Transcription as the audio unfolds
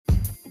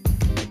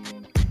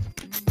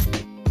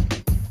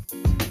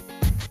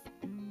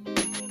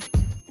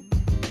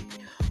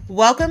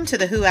Welcome to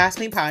the Who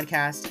Asked Me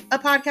podcast, a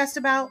podcast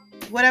about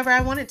whatever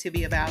I want it to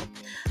be about.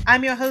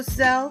 I'm your host,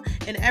 Zell,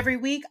 and every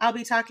week I'll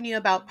be talking to you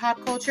about pop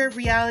culture,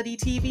 reality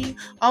TV,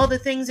 all the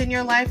things in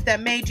your life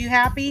that made you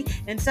happy,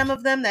 and some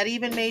of them that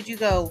even made you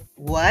go,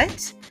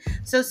 what?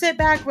 So sit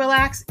back,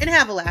 relax, and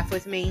have a laugh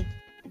with me.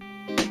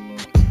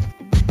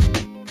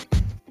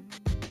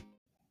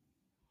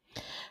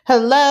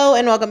 Hello,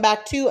 and welcome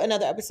back to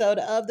another episode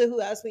of the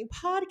Who Asked Me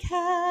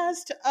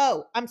podcast.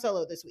 Oh, I'm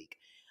solo this week.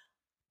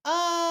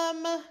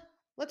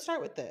 Let's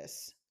start with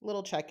this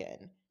little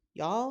check-in.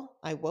 Y'all,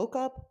 I woke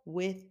up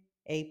with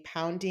a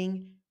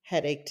pounding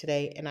headache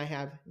today and I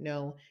have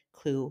no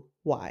clue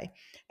why.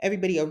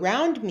 Everybody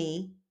around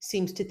me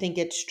seems to think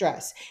it's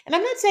stress. And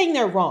I'm not saying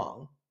they're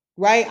wrong,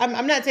 right?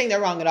 I'm not saying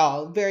they're wrong at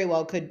all. Very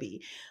well could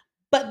be.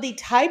 But the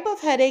type of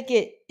headache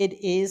it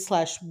is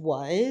 /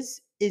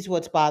 was is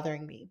what's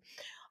bothering me.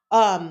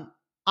 Um,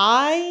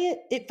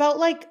 it felt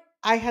like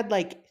I had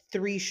like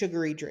 3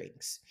 sugary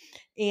drinks.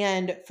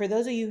 And for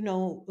those of you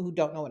who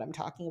don't know what I'm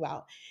talking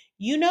about,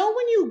 you know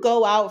when you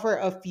go out for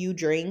a few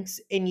drinks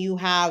and you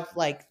have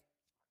like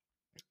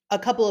a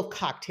couple of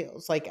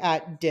cocktails like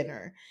at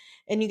dinner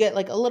and you get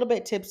like a little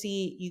bit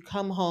tipsy, you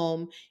come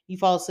home, you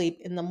fall asleep,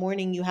 in the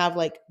morning you have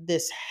like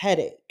this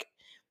headache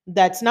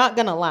that's not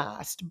gonna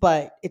last,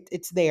 but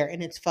it's there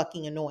and it's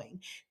fucking annoying.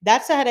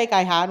 That's the headache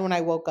I had when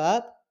I woke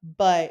up.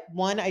 But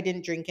one, I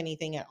didn't drink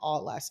anything at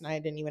all last night. I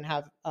didn't even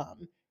have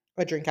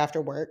a drink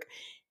after work.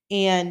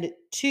 And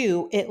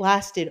two, it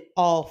lasted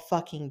all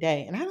fucking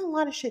day. And I had a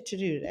lot of shit to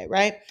do today,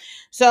 right?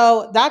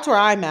 So that's where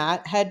I'm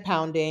at, head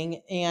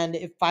pounding. And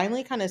it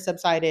finally kind of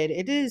subsided.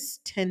 It is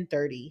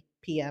 10:30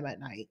 p.m. at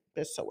night,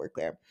 just so we're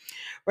clear.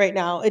 Right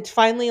now, it's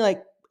finally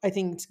like, I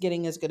think it's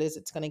getting as good as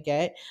it's going to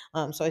get.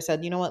 So I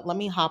said, you know what? Let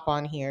me hop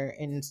on here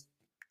and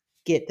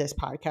get this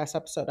podcast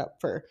episode up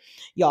for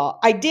y'all.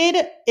 I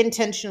did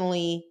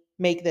intentionally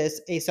make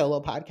this a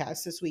solo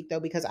podcast this week though,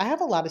 because I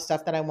have a lot of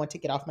stuff that I want to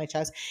get off my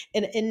chest.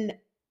 And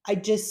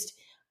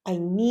I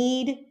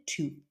need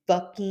to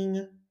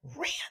fucking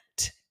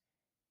rant.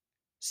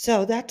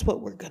 So that's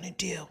what we're going to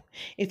do.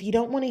 If you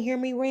don't want to hear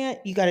me rant,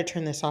 you got to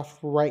turn this off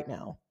right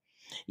now.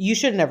 You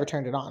should have never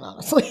turned it on,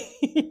 honestly.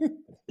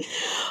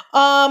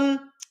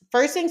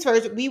 First things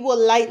first, we will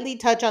lightly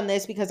touch on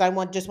this because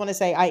just want to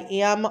say I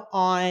am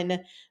on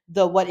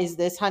the What Is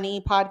This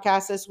Honey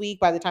podcast this week.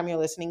 By the time you're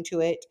listening to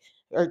it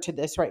or to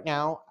this right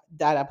now,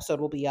 that episode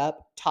will be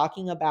up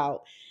talking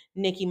about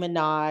Nicki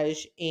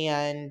Minaj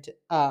and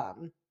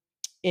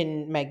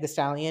in Meg Thee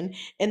Stallion.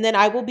 And then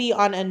I will be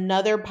on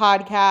another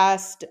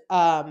podcast.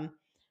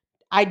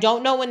 I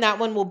don't know when that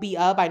one will be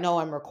up. I know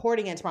I'm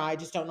recording it tomorrow. I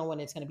just don't know when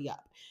it's going to be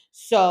up.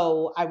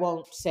 So I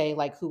won't say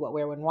like who, what,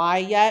 where, when, why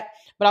yet.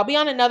 But I'll be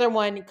on another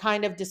one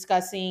kind of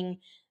discussing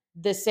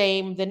the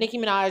Nicki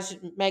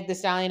Minaj, Meg Thee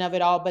Stallion of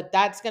it all. But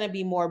that's going to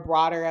be more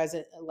broader as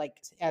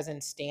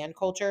in stan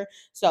culture.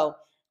 So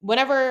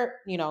whenever,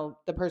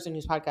 the person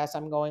whose podcast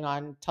I'm going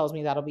on tells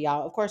me that'll be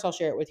out, of course I'll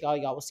share it with y'all.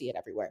 Y'all will see it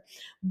everywhere.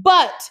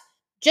 But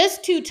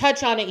just to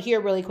touch on it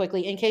here really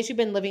quickly, in case you've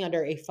been living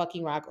under a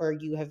fucking rock or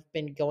you have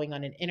been going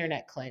on an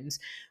internet cleanse,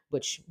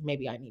 which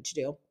maybe I need to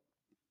do.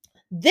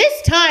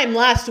 This time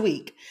last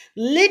week,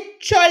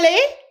 literally,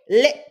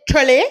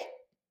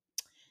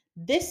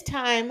 this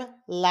time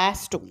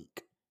last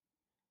week,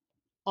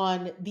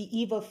 on the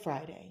eve of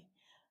Friday,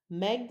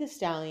 Meg Thee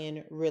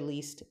Stallion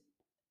released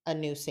a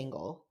new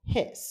single,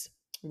 Hiss,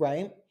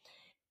 right?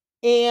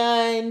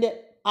 And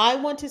I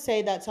want to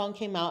say that song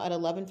came out at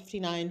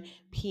 11:59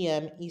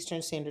 p.m.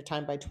 Eastern Standard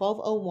Time by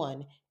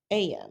 12:01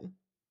 a.m.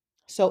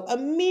 So a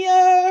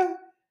mere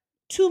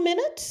 2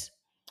 minutes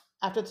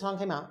after the song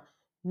came out,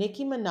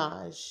 Nicki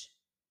Minaj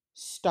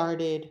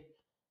started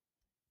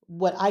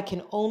what I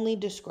can only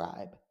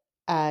describe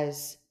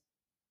as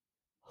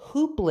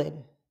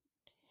hoopling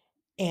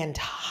and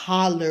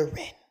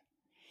hollering.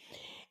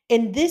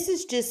 And this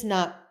is just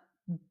not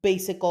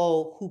basic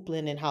old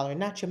hoopling and hollering,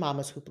 not your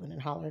mama's hoopling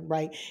and hollering,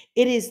 right?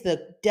 It is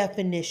the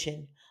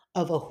definition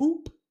of a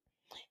hoop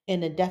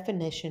and the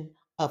definition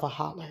of a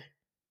holler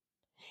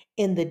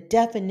and the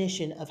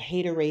definition of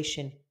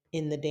hateration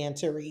in the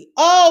dancery.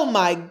 Oh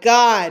my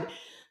God.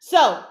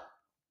 So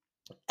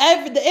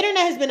the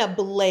internet has been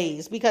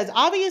ablaze because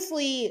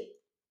obviously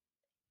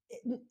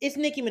it's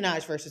Nicki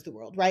Minaj versus the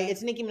world, right?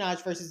 It's Nicki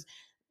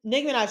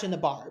Minaj and the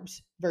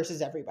Barbs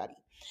versus everybody.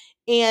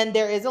 And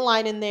there is a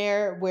line in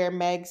there where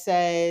Meg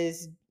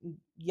says,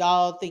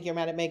 y'all think you're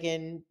mad at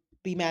Megan,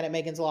 be mad at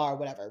Megan's Law or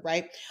whatever,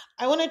 right?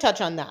 I want to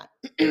touch on that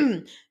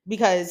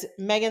because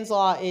Megan's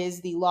Law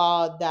is the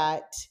law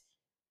that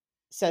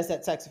says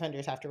that sex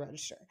offenders have to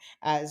register.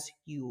 As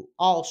you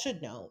all should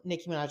know,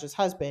 Nicki Minaj's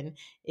husband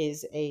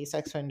is a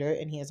sex offender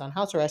and he is on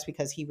house arrest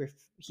because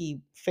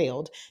he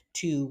failed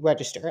to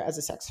register as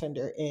a sex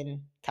offender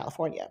in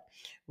California,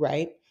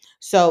 right?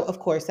 So of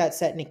course that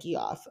set Nicki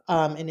off,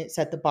 and it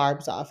set the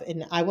Barbs off.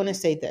 And I want to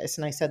say this,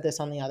 and I said this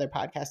on the other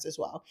podcast as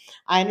well.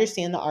 I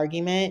understand the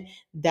argument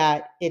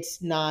that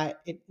it's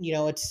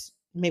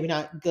maybe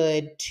not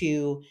good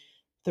to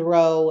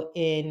throw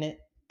in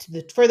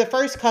for the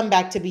first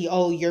comeback to be,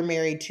 oh, you're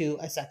married to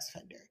a sex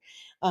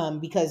offender,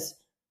 because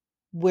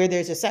where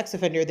there's a sex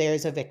offender,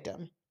 there's a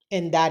victim,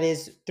 and that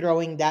is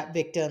throwing that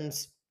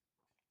victim's,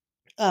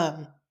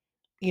 um,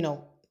 you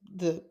know,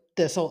 the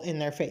assault in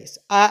their face.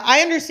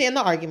 I understand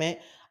the argument.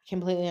 I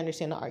completely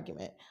understand the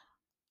argument.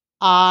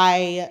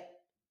 I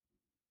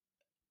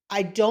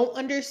I don't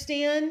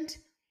understand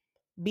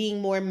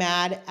being more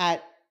mad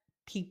at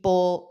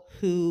people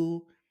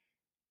who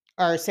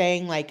are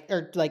saying like,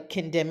 or like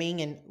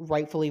condemning and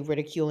rightfully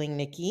ridiculing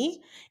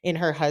Nikki and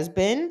her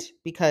husband,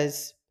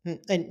 because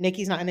and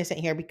Nikki's not innocent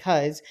here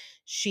because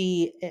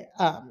she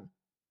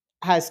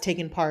has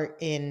taken part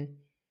in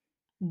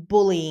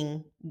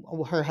bullying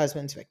her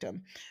husband's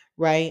victim,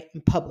 right?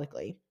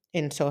 Publicly.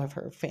 And so have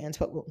her fans,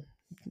 but we'll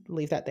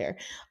leave that there.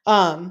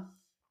 Um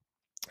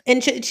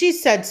and she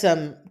said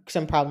some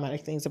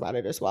problematic things about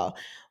it as well.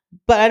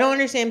 But I don't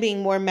understand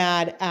being more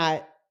mad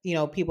at,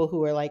 people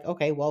who are like,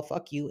 okay, well,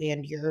 fuck you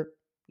and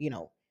you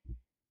know,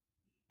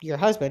 your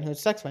husband who's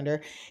a sex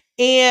offender,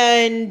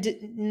 and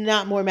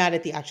not more mad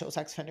at the actual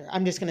sex offender.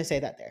 I'm just going to say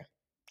that there.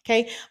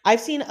 Okay.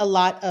 I've seen a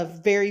lot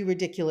of very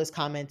ridiculous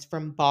comments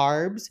from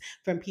Barbs,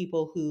 from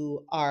people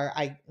who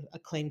I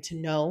claim to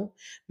know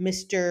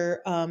Mr.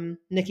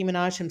 Nicki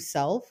Minaj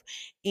himself.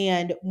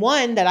 And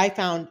one that I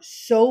found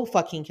so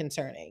fucking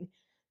concerning.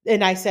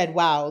 And I said,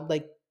 wow,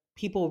 like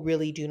people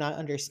really do not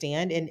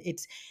understand. And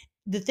it's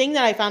the thing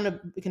that I found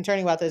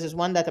concerning about this is,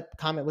 one, that the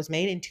comment was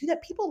made, and two,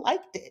 that people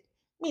liked it,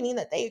 meaning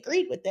that they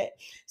agreed with it.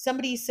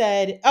 Somebody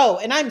said, oh,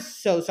 and I'm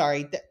so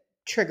sorry,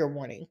 trigger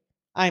warning.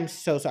 I'm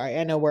so sorry.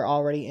 I know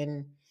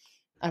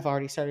I've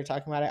already started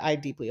talking about it. I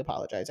deeply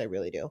apologize. I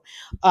really do.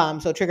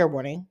 So trigger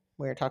warning.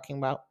 We're talking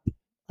about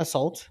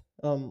assault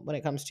when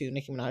it comes to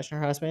Nicki Minaj and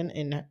her husband.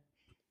 And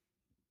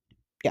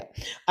yeah,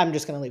 I'm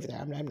just going to leave it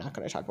there. I'm not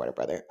going to talk about her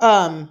brother.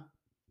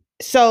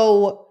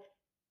 So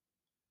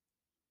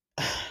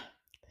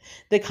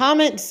the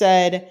comment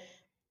said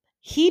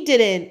he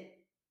didn't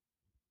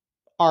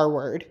R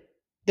word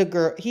the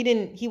girl.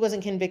 He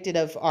wasn't convicted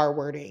of R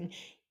wording.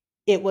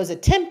 It was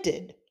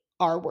attempted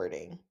R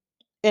wording.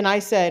 And I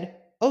said,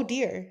 oh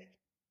dear.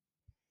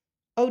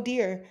 Oh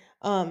dear.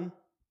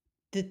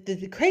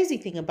 The crazy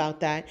thing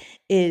about that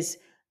is,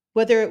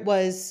 whether it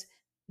was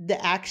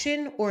the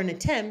action or an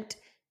attempt,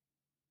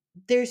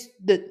 there's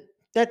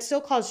that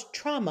still caused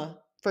trauma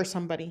for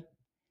somebody.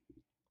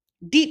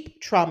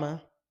 Deep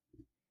trauma.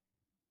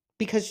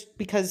 Because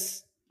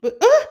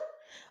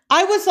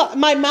I was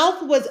my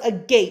mouth was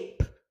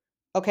agape.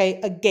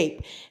 Okay,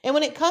 agape. And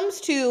when it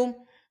comes to,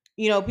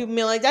 people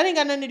being like, that ain't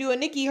got nothing to do with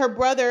Nikki, her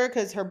brother,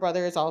 because her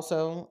brother is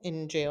also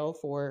in jail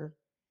for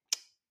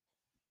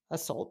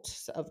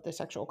assault of the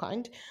sexual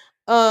kind.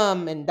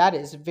 And that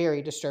is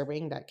very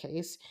disturbing, that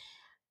case.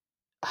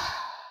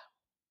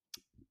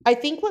 I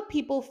think what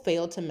people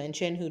fail to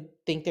mention who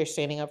think they're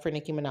standing up for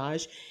Nicki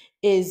Minaj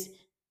is,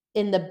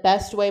 in the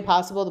best way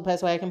possible, the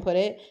best way I can put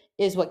it,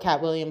 is what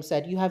Cat Williams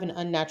said. You have an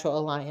unnatural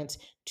alliance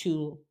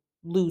to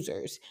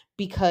losers,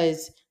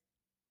 because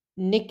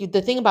Nikki,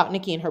 the thing about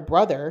Nikki and her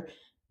brother,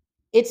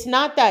 it's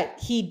not that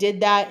he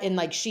did that and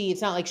like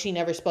it's not like she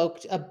never spoke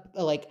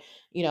like,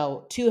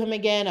 to him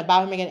again,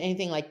 about him again,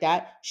 anything like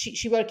that.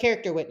 She wrote a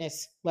character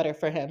witness letter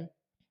for him.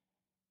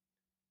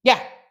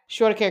 Yeah,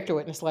 she wrote a character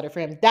witness letter for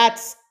him.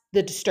 That's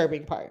the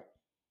disturbing part.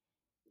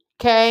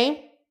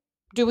 Okay?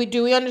 Do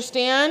we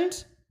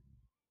understand?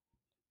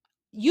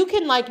 You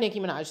can like Nicki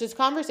Minaj. This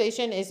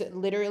conversation is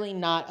literally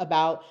not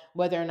about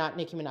whether or not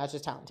Nicki Minaj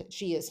is talented.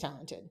 She is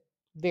talented.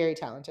 Very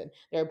talented.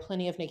 There are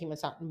plenty of Nicki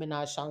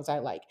Minaj songs I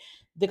like.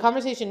 The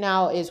conversation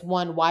now is,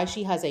 one, why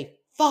she has a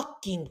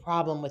fucking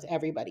problem with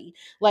everybody.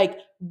 Like,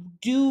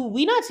 do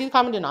we not see the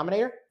common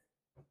denominator?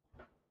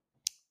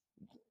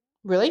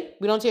 Really?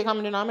 We don't see a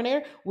common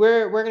denominator?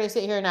 We're gonna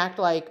sit here and act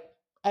like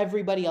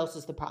everybody else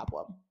is the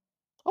problem.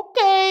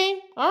 Okay,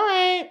 all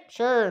right,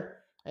 sure.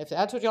 If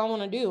that's what y'all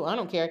want to do, I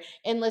don't care.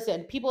 And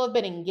listen, people have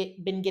been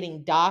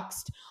getting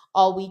doxxed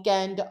all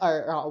weekend,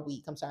 or all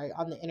week. I'm sorry,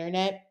 on the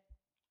internet,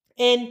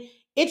 and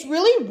it's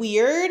really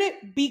weird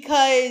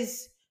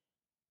because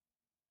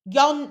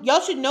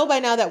y'all should know by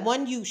now that,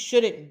 one, you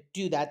shouldn't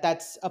do that.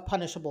 That's a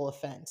punishable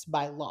offense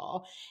by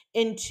law.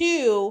 And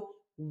two,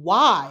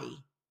 why?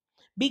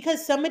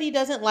 Because somebody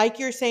doesn't like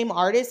your same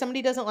artist,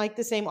 somebody doesn't like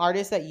the same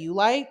artist that you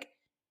like.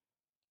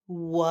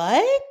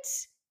 What?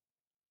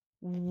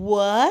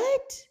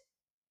 What?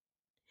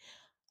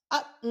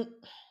 Uh, mm,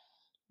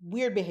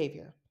 Weird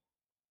behavior.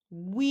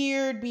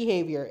 Weird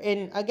behavior.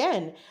 And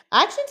again,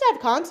 actions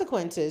have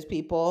consequences,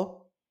 people.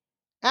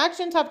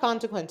 Actions have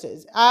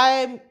consequences.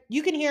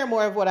 You can hear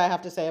more of what I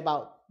have to say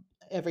about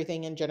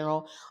everything in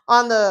general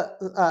on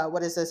the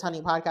what is this,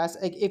 honey,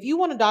 podcast. Like, if you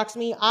want to dox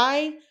me,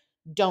 I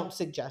don't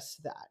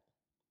suggest that.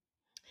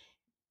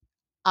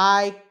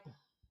 I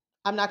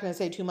I'm not going to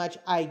say too much.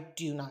 I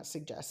do not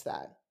suggest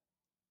that.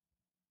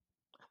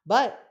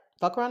 But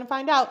fuck around and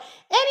find out.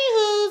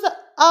 Anywho's,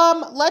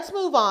 let's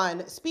move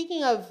on.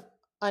 Speaking of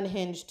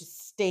unhinged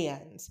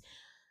stands,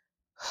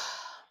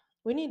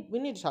 we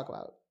need to talk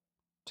about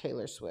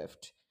Taylor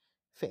Swift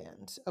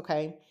fans,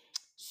 okay?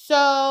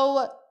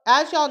 So,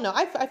 as y'all know,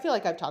 I feel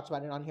like I've talked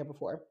about it on here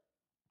before.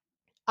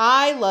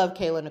 I love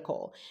Kayla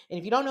Nicole. And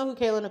if you don't know who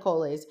Kayla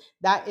Nicole is,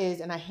 that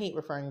is, and I hate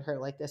referring to her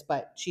like this,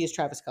 but she is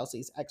Travis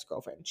Kelsey's ex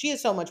girlfriend. She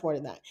is so much more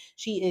than that.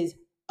 She is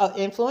an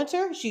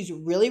influencer. She's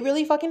really,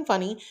 really fucking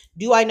funny.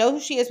 Do I know who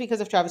she is because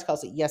of Travis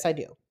Kelsey? Yes, I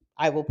do.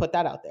 I will put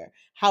that out there.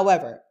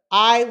 However,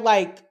 I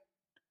like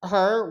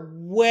her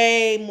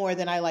way more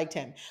than I liked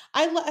him.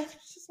 I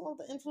just love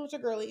the influencer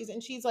girlies,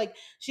 and she's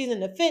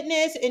into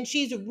fitness, and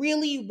she's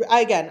really,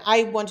 again,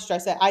 I want to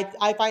stress that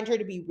I find her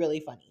to be really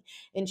funny,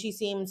 and she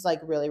seems like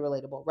really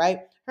relatable, right?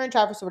 Her and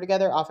Travis were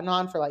together off and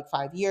on for like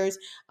 5 years.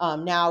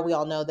 Now we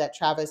all know that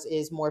Travis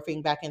is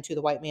morphing back into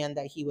the white man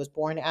that he was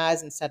born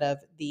as instead of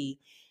the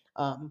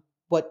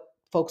what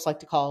folks like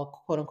to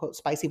call quote unquote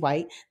spicy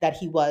white that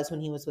he was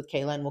when he was with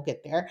Kayla, and we'll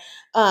get there.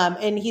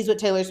 And he's with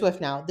Taylor Swift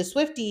now. The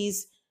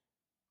Swifties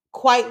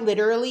quite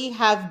literally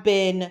have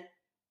been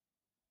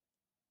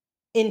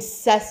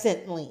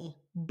incessantly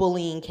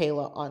bullying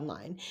Kayla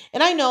online.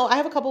 And I know I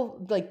have a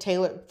couple like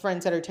Taylor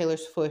friends that are Taylor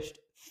Swift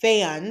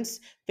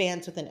fans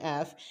with an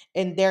F,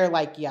 and they're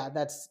like, yeah,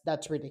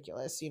 that's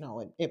ridiculous.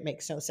 It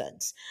makes no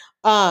sense.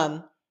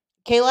 Um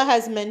Kayla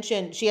has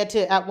mentioned she had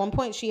to at one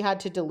point she had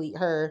to delete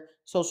her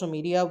social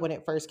media when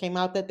it first came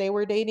out that they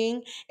were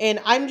dating. And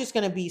I'm just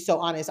gonna be so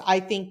honest. I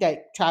think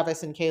that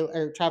Travis and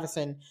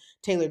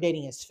Taylor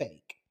dating is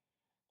fake.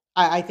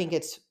 I think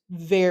it's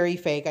very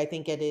fake. I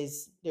think it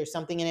is, there's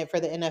something in it for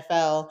the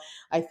NFL.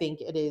 I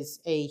think it is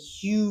a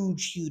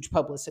huge, huge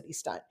publicity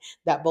stunt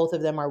that both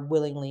of them are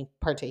willingly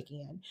partaking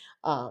in.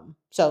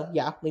 So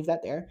yeah, leave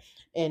that there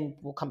and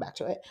we'll come back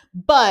to it.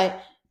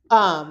 But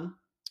um,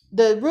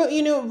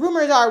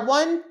 rumors are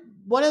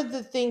one of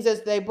the things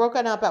is they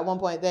broken up at one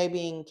point, they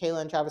being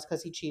Kayla and Travis,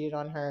 because he cheated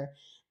on her.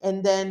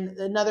 And then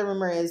another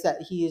rumor is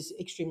that he is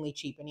extremely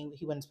cheap and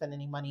he wouldn't spend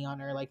any money on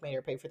her, like made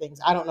her pay for things.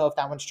 I don't know if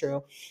that one's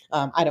true.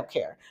 I don't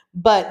care.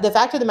 But the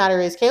fact of the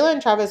matter is, Kayla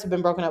and Travis have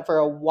been broken up for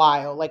a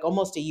while, like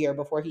almost a year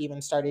before he even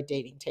started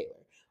dating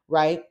Taylor,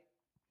 right?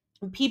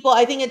 People,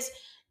 I think it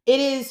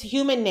is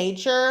human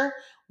nature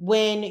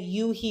when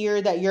you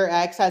hear that your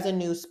ex has a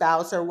new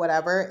spouse or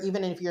whatever,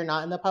 even if you're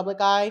not in the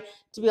public eye,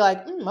 to be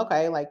like,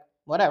 okay, like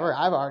whatever,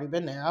 I've already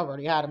been there, I've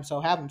already had him,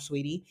 so have him,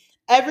 sweetie.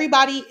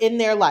 Everybody in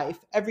their life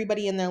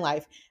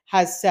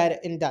has said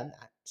and done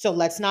that. So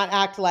let's not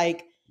act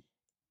like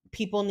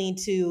people need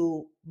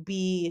to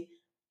be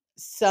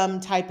some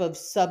type of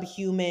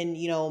subhuman,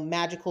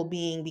 magical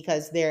being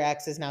because their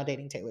ex is now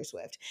dating Taylor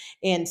Swift.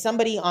 And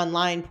somebody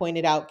online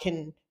pointed out,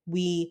 can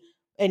we,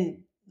 and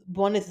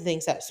one of the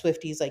things that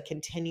Swifties like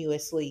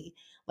continuously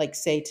like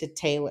say to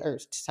Taylor, or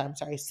I'm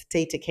sorry,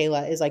 say to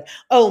Kayla is like,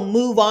 oh,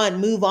 move on,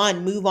 move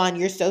on, move on.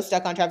 You're so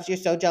stuck on Travis. You're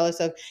so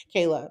jealous of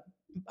Kayla,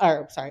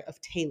 or sorry, of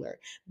Taylor.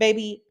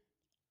 Baby,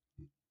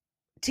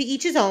 to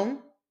each his own.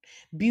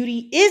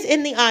 Beauty is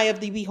in the eye of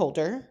the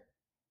beholder.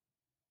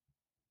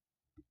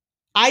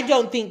 I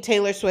don't think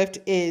Taylor Swift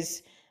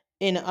is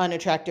an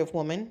unattractive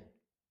woman.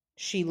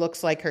 She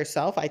looks like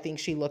herself. I think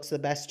she looks the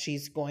best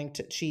she's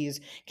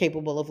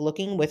capable of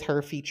looking with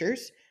her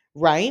features,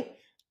 right?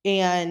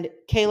 And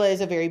Kayla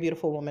is a very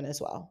beautiful woman as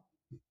well.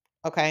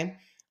 Okay?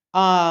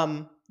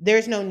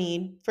 There's no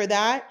need for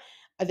that.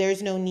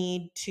 There's no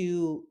need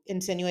to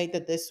insinuate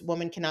that this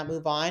woman cannot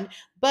move on.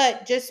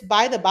 But just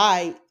by the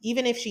by,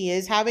 even if she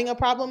is having a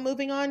problem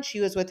moving on,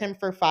 she was with him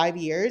for 5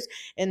 years.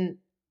 And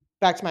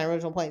back to my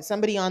original point,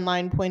 somebody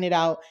online pointed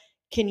out,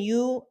 can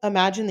you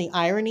imagine the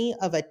irony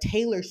of a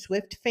Taylor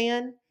Swift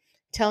fan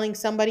telling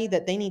somebody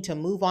that they need to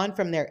move on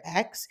from their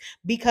ex?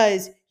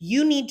 Because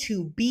you need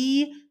to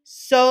be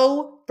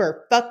so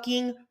for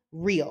fucking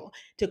real.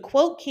 To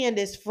quote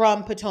Candace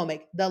from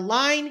Potomac, the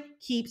line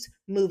keeps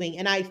moving.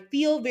 And I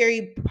feel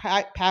very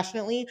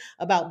passionately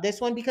about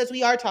this one because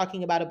we are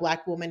talking about a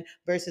Black woman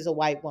versus a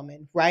white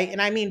woman, right?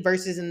 And I mean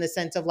versus in the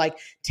sense of like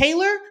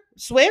Taylor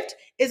Swift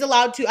is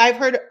allowed to, I've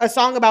heard a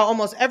song about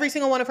almost every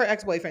single one of her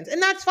ex-boyfriends,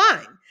 and that's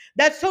fine.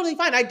 That's totally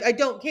fine. I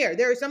don't care.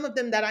 There are some of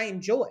them that I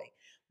enjoy.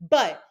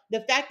 But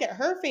the fact that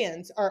her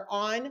fans are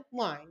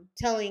online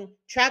telling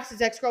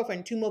Travis's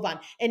ex-girlfriend to move on,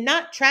 and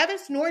not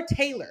Travis nor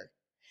Taylor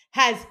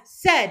has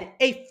said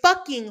a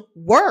fucking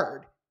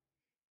word.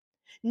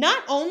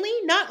 Not only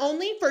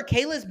for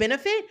Kayla's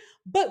benefit,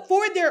 but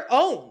for their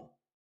own.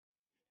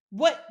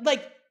 But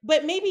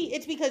maybe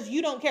it's because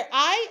you don't care.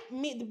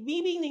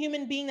 Me being the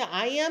human being that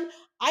I am,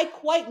 I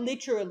quite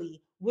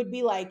literally would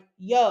be like,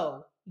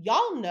 yo,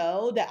 y'all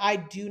know that I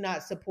do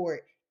not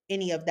support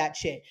any of that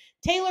shit.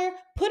 Taylor,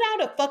 put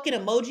out a fucking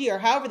emoji or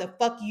however the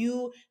fuck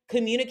you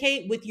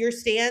communicate with your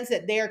stands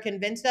that they are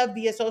convinced of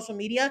via social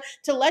media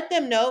to let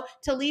them know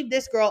to leave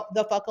this girl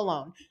the fuck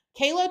alone.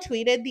 Kayla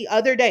tweeted the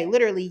other day,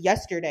 literally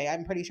yesterday,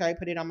 I'm pretty sure I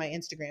put it on my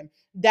Instagram,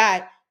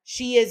 that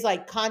she is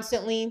like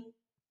constantly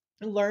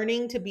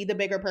learning to be the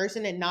bigger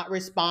person and not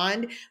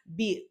respond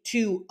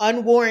to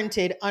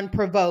unwarranted,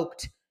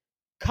 unprovoked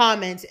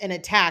comments and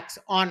attacks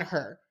on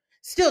her.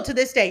 Still to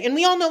this day. And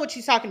we all know what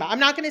she's talking about. I'm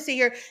not going to sit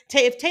here.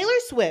 If Taylor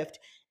Swift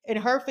and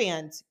her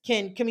fans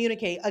can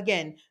communicate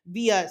again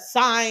via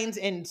signs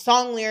and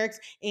song lyrics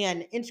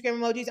and Instagram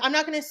emojis. I'm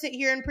not going to sit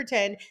here and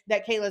pretend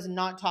that Kayla's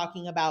not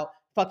talking about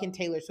fucking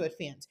Taylor Swift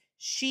fans.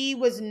 She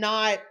was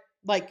not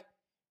like,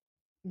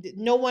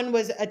 no one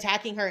was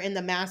attacking her in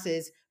the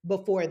masses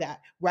before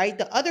that, right?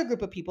 The other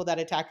group of people that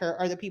attack her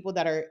are the people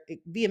that are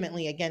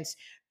vehemently against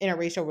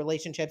interracial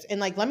relationships. And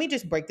like, let me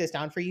just break this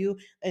down for you.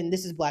 And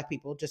this is Black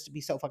people, just to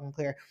be so fucking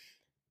clear.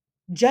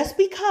 Just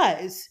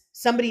because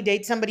somebody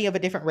dates somebody of a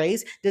different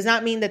race does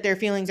not mean that their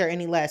feelings are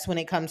any less when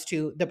it comes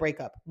to the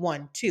breakup.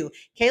 One, two.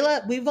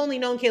 Kayla, we've only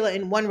known Kayla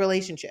in one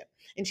relationship.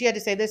 And she had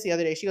to say this the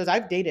other day. She goes,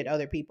 I've dated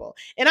other people.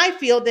 And I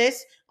feel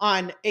this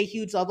on a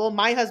huge level.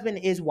 My husband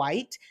is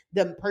white.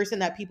 The person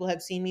that people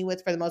have seen me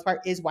with for the most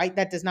part is white.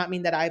 That does not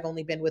mean that I've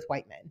only been with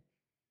white men.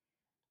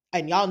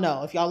 And y'all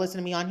know, if y'all listen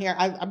to me on here,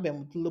 I've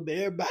been with a little bit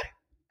of everybody.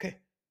 Okay.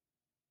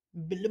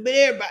 A little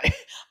bit of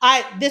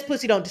everybody. This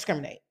pussy don't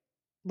discriminate.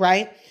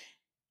 Right?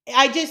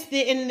 I just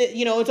in the,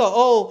 it's a,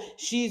 oh,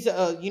 she's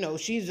a,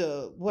 she's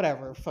a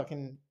whatever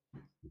fucking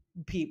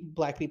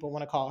Black people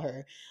want to call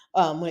her,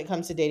 when it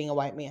comes to dating a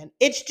white man.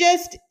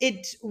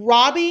 It's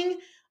robbing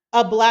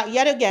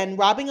yet again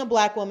robbing a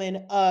Black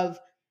woman of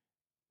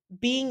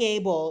being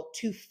able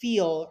to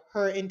feel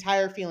her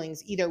entire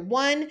feelings, either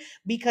one,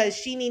 because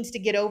she needs to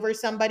get over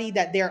somebody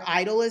that their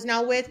idol is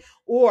now with,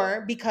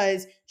 or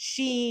because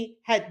she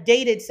had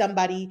dated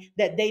somebody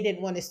that they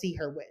didn't want to see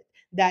her with,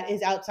 that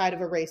is outside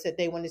of a race that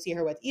they want to see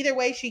her with. Either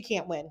way, she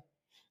can't win.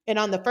 And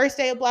on the first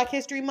day of Black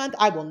History Month,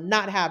 I will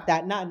not have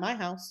that, not in my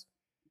house,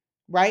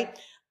 right?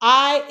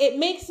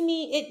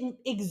 It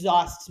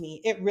exhausts me.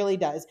 It really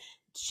does.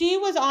 She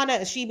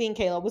being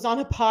Kayla was on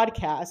a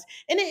podcast,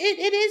 and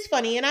it is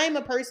funny. And I'm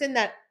a person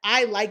that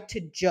I like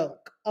to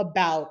joke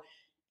about,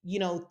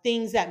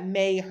 things that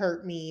may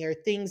hurt me or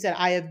things that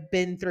I have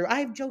been through.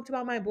 I've joked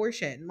about my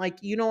abortion. Like,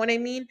 you know what I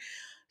mean?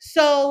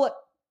 So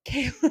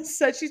Kayla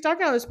said, she's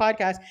talking on this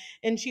podcast,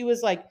 and she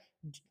was like,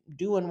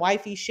 doing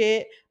wifey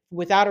shit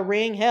without a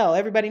ring. Hell,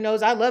 everybody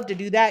knows I love to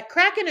do that.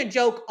 Cracking a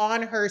joke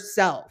on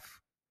herself,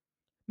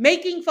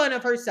 making fun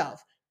of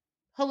herself.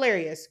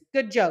 Hilarious.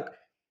 Good joke.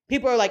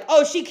 People are like,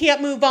 oh, she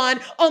can't move on.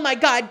 Oh my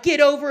God, get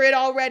over it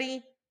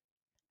already.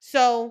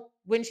 So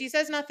when she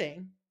says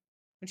nothing,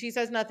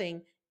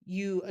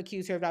 you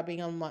accuse her of not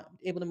being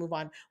able to move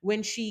on.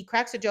 When she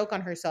cracks a joke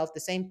on herself, the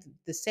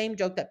same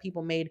joke that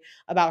people made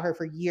about her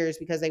for years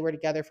because they were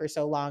together for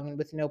so long and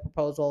with no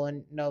proposal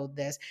and no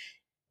this,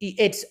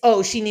 it's,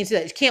 oh, she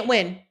can't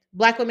win.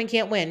 Black women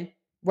can't win,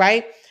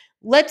 right?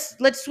 Let's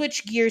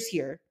switch gears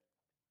here.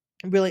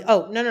 Really,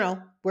 oh, no,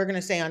 we're going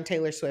to stay on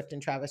Taylor Swift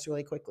and Travis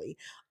really quickly.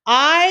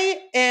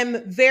 I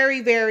am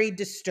very, very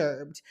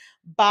disturbed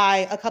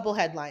by a couple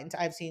headlines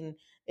I've seen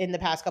in the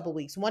past couple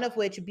weeks, one of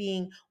which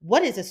being,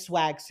 what is a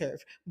swag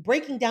surf,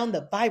 breaking down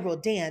the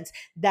viral dance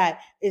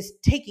that is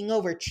taking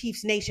over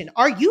Chiefs Nation.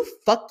 Are you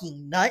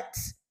fucking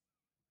nuts?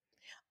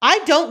 I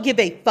don't give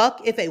a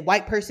fuck if a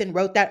white person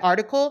wrote that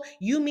article.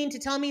 You mean to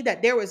tell me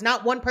that there was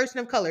not one person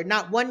of color,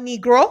 not one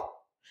Negro,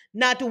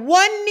 not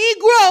one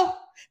Negro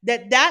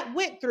that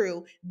went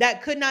through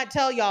that could not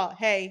tell y'all,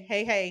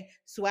 hey,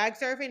 swag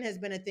surfing has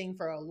been a thing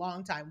for a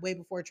long time, way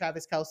before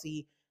Travis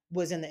Kelce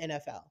was in the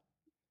NFL.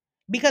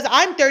 Because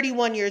I'm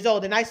 31 years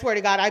old, and I swear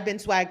to God, I've been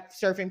swag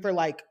surfing for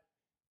like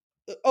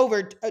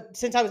over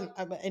since I was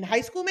in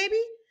high school, maybe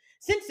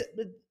since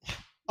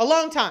a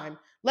long time.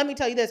 Let me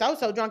tell you this: I was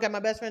so drunk at my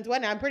best friend's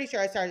wedding. I'm pretty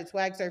sure I started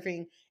swag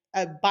surfing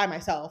by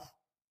myself.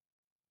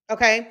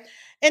 Okay,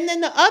 and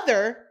then the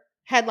other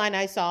headline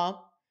I saw: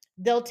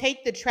 they'll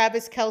take the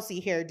Travis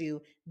Kelce hairdo.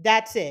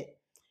 That's it.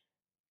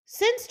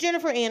 Not since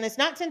Jennifer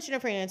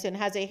Aniston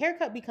has a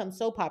haircut become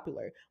so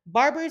popular,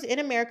 barbers in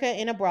America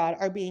and abroad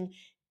are being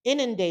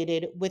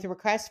inundated with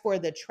requests for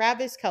the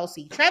Travis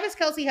Kelce. Travis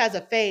Kelce has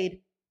a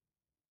fade.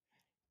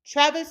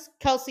 Travis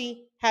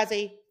Kelce has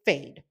a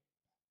fade.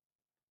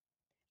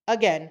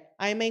 Again,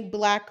 I am a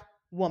Black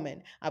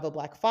woman. I have a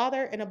Black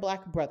father and a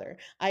Black brother.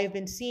 I have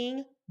been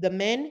seeing the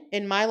men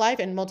in my life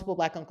and multiple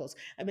Black uncles.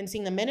 I've been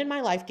seeing the men in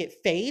my life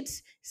get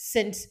fades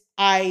since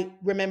I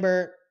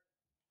remember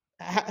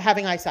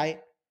having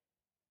eyesight.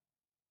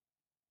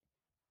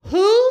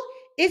 Who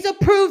is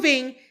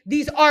approving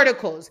these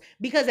articles?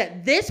 Because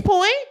at this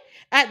point,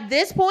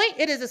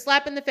 it is a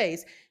slap in the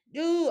face.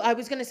 Ooh, I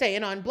was going to say,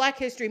 and on Black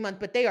History Month,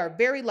 but they are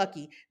very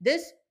lucky.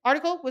 This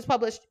article was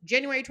published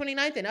January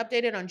 29th and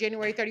updated on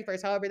January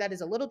 31st. However, that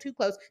is a little too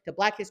close to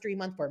Black History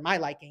Month for my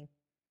liking.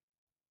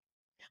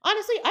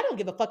 Honestly, I don't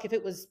give a fuck if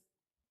it was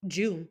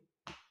June.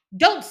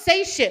 Don't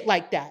say shit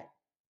like that.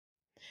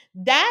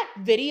 That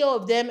video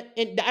of them,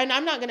 and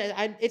I'm not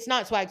gonna, it's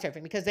not swag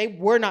surfing because they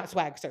were not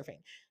swag surfing.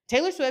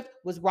 Taylor Swift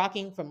was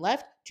rocking from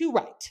left to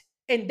right,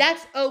 and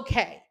that's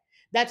okay.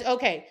 That's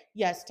okay.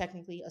 Yes,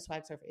 technically, a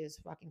swag surfer is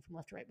rocking from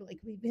left to right, but like,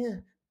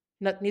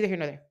 neither here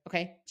nor there.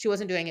 Okay, she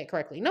wasn't doing it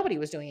correctly. Nobody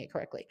was doing it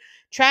correctly.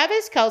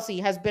 Travis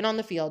Kelce has been on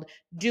the field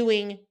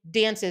doing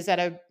dances that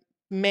are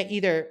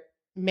either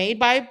made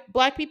by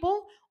Black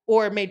people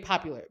or made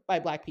popular by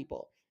Black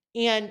people,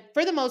 and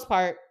for the most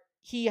part,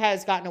 he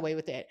has gotten away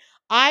with it.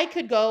 I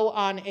could go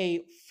on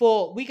a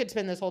full, we could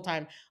spend this whole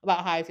time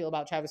about how I feel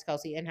about Travis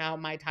Kelce and how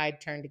my tide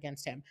turned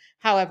against him.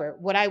 However,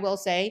 what I will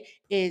say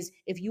is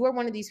if you are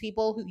one of these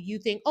people who you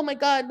think, oh my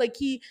God, like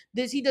he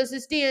does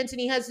this dance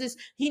and he has this,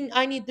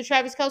 I need the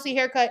Travis Kelce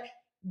haircut.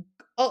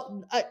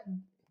 Oh,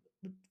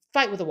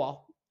 fight with a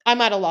wall.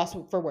 I'm at a loss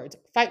for words.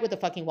 Fight with a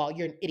fucking wall.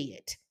 You're an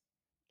idiot.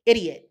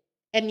 Idiot.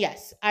 And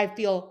yes, I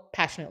feel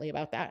passionately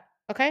about that.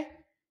 Okay?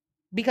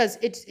 Because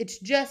it's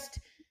just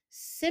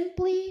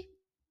simply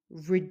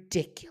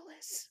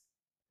ridiculous.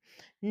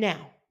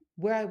 Now,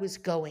 where I was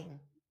going,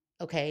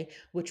 okay,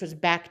 which was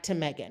back to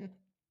Megan.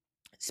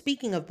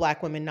 Speaking of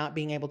black women not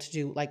being able to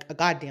do like a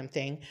goddamn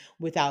thing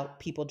without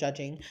people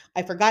judging,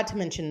 I forgot to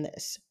mention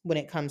this when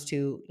it comes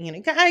to, kind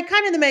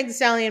of the Meg Thee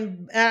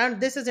Stallion.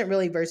 This isn't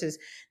really versus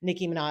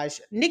Nicki Minaj.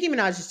 Nicki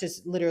Minaj is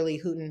just literally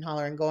hooting and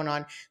hollering going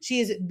on.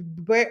 She is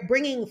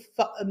bringing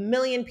a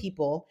million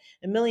people,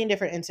 a million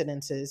different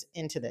incidences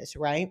into this,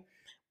 right?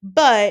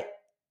 But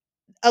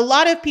a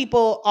lot of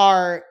people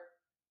are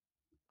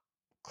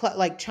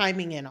like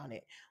chiming in on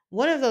it.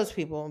 One of those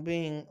people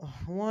being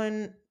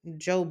one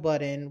Joe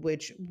Budden,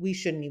 which we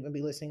shouldn't even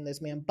be listening to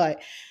this man,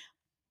 but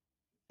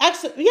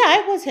actually, yeah,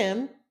 it was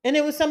him, and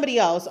it was somebody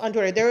else on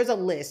Twitter. There was a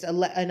list,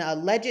 an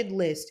alleged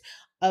list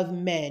of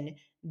men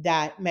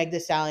that Meg Thee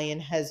Stallion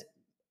has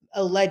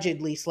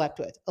allegedly slept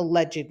with.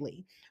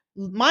 Allegedly.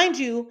 Mind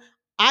you,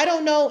 I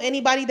don't know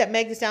anybody that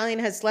Meg Thee Stallion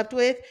has slept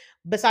with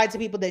besides the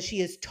people that she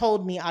has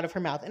told me out of her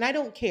mouth. And I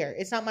don't care.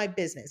 It's not my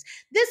business.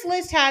 This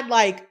list had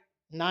like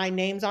 9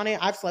 names on it.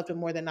 I've slept with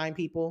more than 9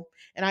 people.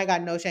 And I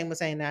got no shame with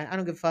saying that. I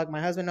don't give a fuck.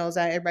 My husband knows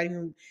that. Everybody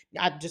who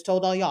I just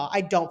told all y'all. I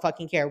don't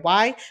fucking care.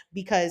 Why?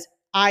 Because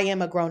I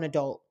am a grown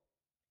adult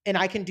and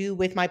I can do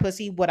with my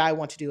pussy what I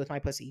want to do with my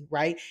pussy,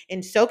 right?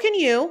 And so can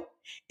you,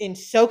 and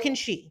so can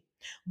she.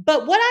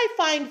 But what I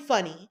find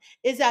funny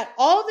is that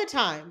all the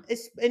time,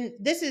 and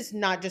this is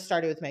not just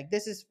started with Meg,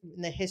 this is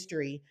in the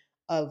history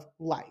of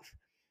life.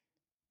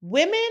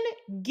 Women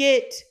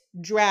get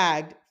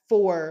dragged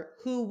for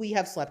who we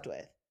have slept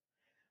with.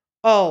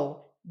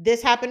 Oh,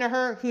 this happened to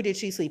her. Who did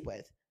she sleep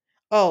with?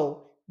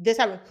 Oh, this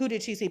happened. Who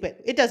did she sleep with?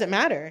 It doesn't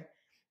matter.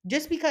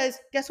 Just because,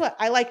 guess what?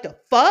 I like to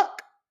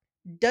fuck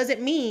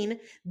doesn't mean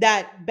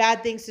that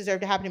bad things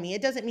deserve to happen to me.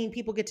 It doesn't mean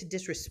people get to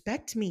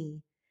disrespect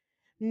me.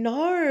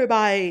 No,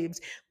 babes.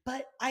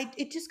 But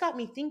it just got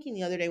me thinking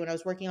the other day when I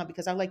was working out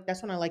because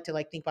that's when I like to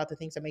like think about the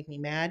things that make me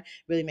mad.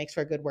 Really makes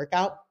for a good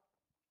workout.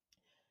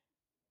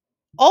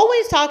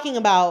 Always talking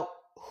about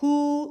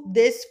who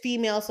this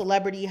female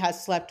celebrity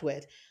has slept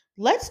with.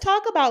 Let's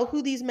talk about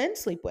who these men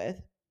sleep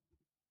with.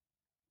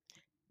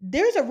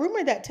 There's a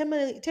rumor that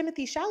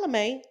Timothy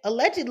Chalamet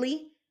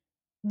allegedly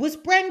was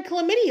spreading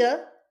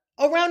chlamydia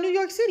around New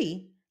York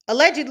City.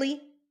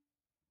 Allegedly.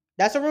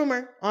 That's a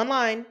rumor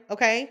online,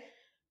 okay?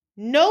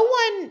 No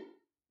one,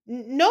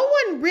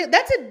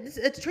 that's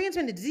it's a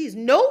transmitted disease.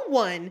 No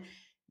one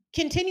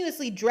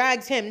continuously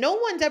drags him. No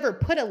one's ever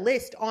put a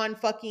list on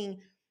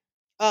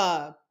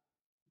uh,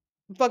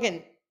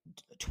 fucking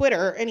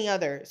Twitter or any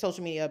other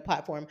social media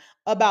platform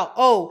about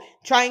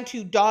trying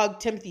to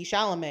dog Timothy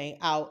Chalamet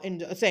out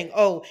and saying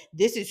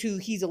this is who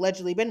he's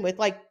allegedly been with.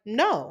 Like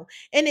no,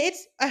 and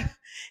it's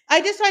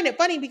I just find it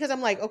funny because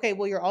I'm like okay,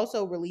 well you're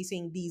also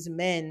releasing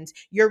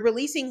you're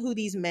releasing who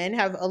these men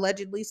have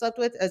allegedly slept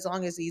with as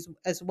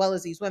well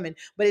as these women,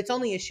 but it's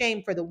only a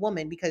shame for the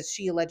woman because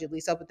she allegedly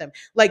slept with them.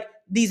 Like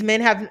these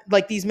men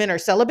are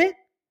celibate.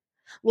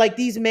 Like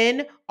these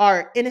men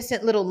are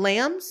innocent little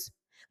lambs.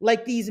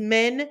 Like these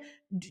men,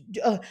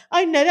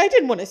 I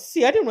didn't want to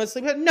see. I didn't want to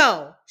sleep.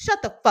 No,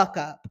 shut the fuck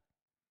up.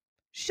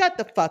 Shut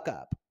the fuck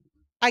up.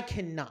 I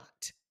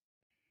cannot.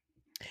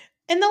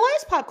 And the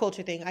last pop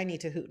culture thing I need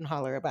to hoot and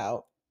holler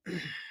about,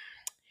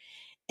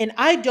 and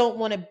I don't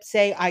want to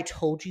say I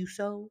told you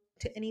so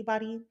to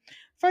anybody.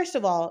 First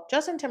of all,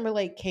 Justin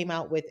Timberlake came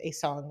out with a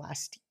song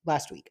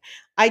last week.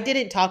 I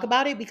didn't talk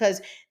about it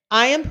because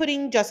I am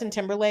putting Justin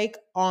Timberlake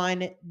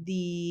on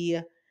the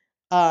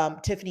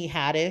Tiffany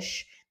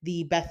Haddish,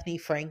 the Bethany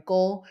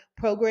Frankel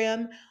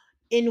program,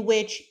 in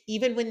which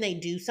even when they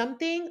do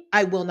something,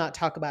 I will not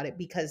talk about it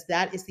because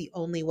that is the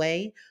only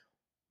way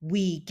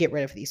we get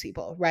rid of these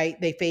people, right?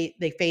 They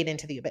fade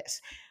into the abyss.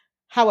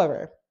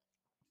 However,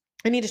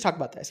 I need to talk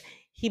about this.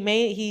 He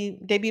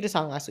debuted a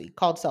song last week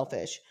called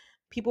Selfish.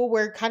 People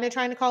were kind of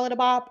trying to call it a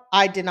bop.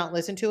 I did not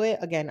listen to it.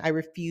 Again, I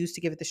refuse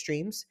to give it the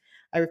streams.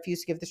 I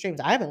refuse to give it the streams.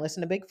 I haven't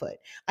listened to Bigfoot.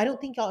 I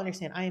don't think y'all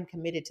understand. I am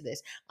committed to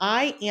this.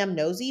 I am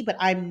nosy, but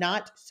I'm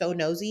not so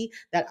nosy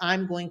that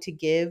I'm going to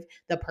give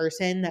the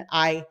person that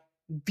I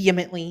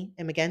vehemently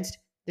am against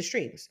the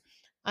streams.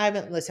 I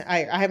haven't listened.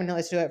 I haven't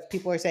listened to it.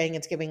 People are saying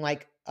it's giving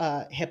like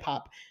hip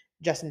hop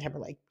Justin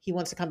Timberlake. He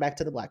wants to come back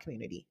to the black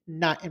community.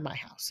 Not in my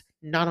house.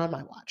 Not on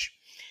my watch.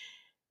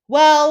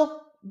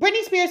 Well,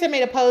 Britney Spears had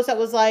made a post that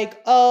was like,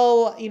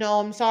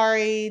 I'm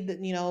sorry,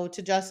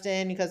 to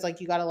Justin because like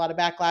you got a lot of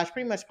backlash,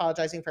 pretty much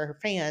apologizing for her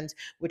fans,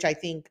 which I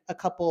think a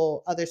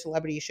couple other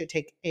celebrities should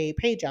take a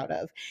page out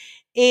of.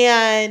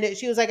 And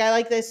she was like, I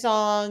like this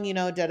song,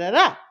 da da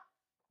da.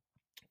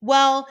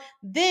 Well,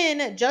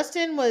 then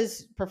Justin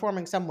was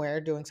performing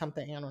somewhere, doing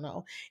something, I don't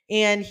know.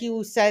 And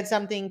he said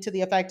something to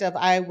the effect of,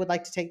 I would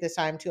like to take this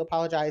time to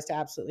apologize to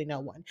absolutely no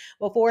one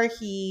before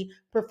he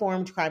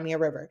performed Crimea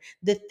River.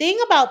 The thing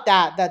about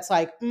that that's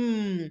like,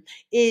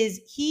 is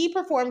he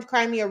performed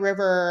Crimea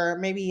River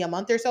maybe a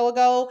month or so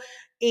ago.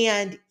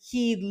 And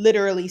he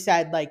literally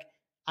said, like,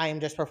 I am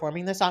just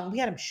performing the song. We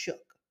had him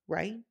shook,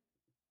 right?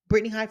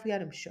 Brittany Hype, we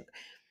had him shook.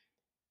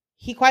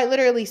 He quite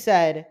literally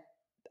said,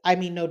 I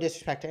mean, no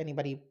disrespect to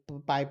anybody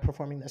by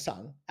performing the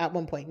song at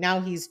one point. Now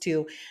he's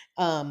to,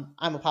 I'm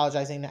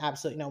apologizing to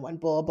absolutely no one,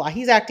 blah, blah.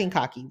 He's acting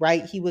cocky,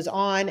 right? He was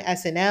on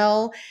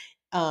SNL.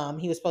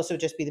 He was supposed to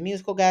just be the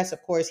musical guest.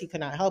 Of course, he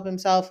could not help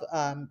himself.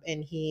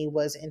 And he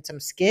was in some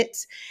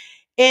skits.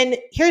 And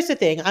here's the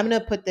thing, I'm going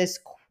to put this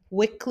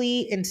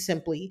quickly and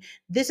simply.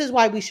 This is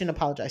why we shouldn't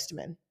apologize to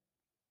men.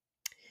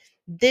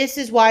 This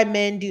is why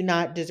men do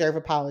not deserve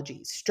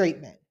apologies,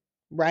 straight men,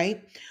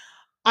 right?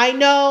 I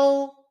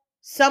know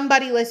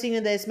somebody listening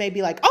to this may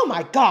be like, oh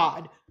my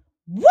God,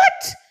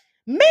 what?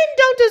 Men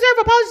don't deserve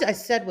apologies. I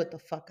said what the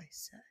fuck I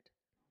said.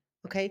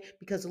 Okay?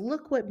 Because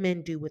look what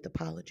men do with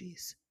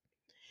apologies.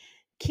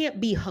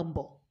 Can't be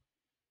humble.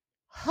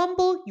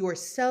 Humble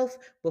yourself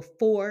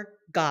before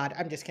God.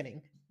 I'm just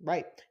kidding,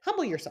 right?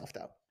 Humble yourself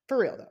though. For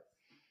real though.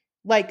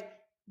 Like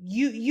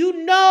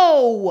you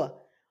know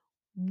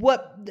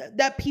what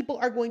that people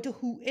are going to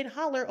hoot and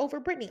holler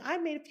over Britney. I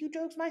made a few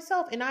jokes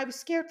myself and I was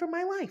scared for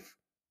my life.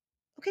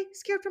 Okay,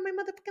 scared for my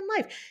motherfucking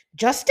life.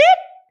 Justin,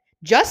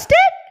 Justin,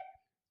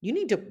 you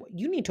need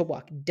to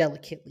walk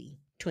delicately,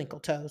 twinkle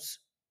toes,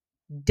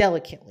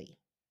 delicately,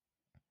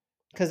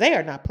 because they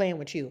are not playing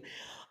with you.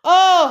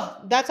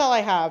 Oh, that's all I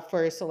have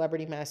for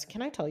celebrity mess.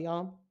 Can I tell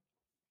y'all?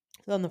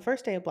 On the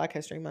first day of Black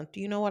History Month, do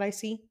you know what I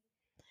see?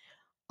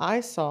 I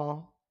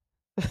saw.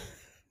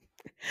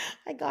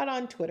 I got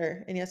on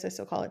Twitter, and yes, I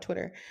still call it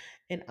Twitter,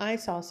 and I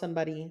saw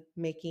somebody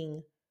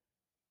making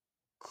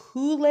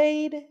Kool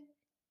Aid.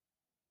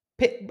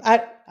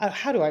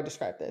 How do I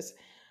describe this?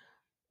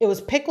 It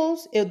was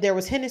pickles. There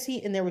was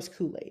Hennessy and there was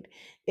Kool Aid.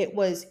 It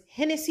was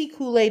Hennessy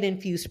Kool Aid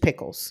infused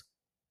pickles.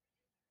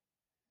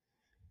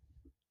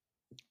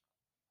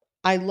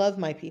 I love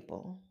my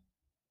people.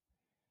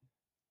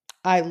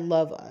 I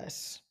love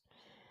us.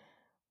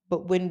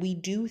 But when we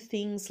do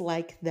things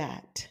like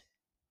that,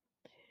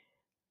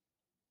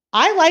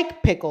 I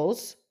like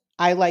pickles.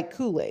 I like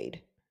Kool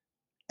Aid.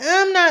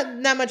 I'm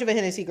not that much of a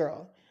Hennessy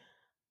girl.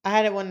 I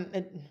had one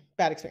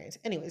bad experience.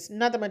 Anyways,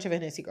 not that much of a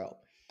Hennessy girl,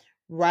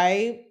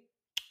 right?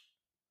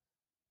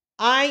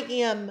 I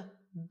am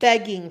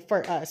begging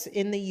for us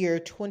in the year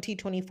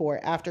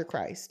 2024 after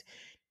Christ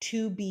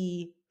to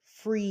be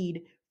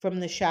freed from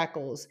the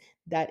shackles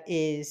that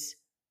is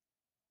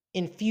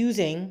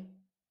infusing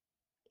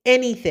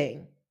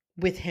anything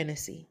with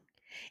Hennessy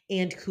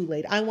and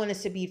Kool-Aid. I want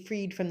us to be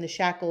freed from the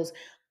shackles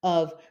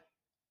of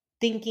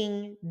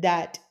thinking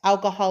that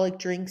alcoholic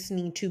drinks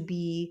need to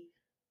be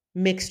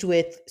mixed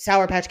with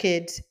Sour Patch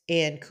Kids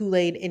and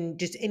Kool-Aid and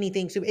just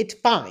anything. So it's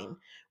fine,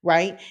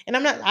 right? And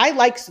I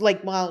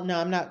like, well, no,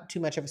 I'm not too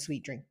much of a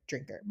sweet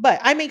drinker, but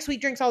I make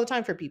sweet drinks all the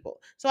time for people.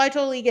 So I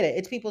totally get it.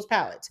 It's people's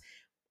palates.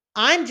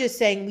 I'm just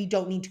saying we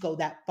don't need to go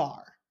that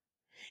far.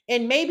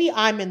 And maybe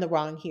I'm in the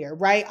wrong here,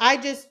 right? I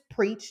just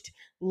preached,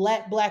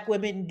 let Black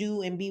women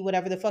do and be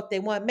whatever the fuck they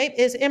want.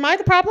 Am I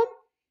the problem?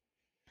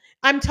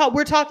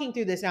 We're talking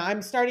through this now.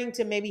 I'm starting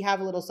to maybe have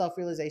a little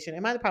self-realization.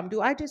 Am I the problem?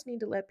 Do I just need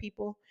to let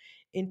people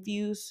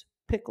infuse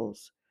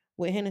pickles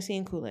with Hennessy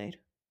and Kool-Aid?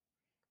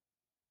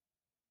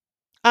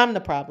 I'm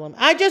the problem.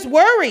 I just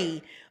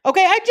worry.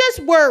 Okay, I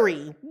just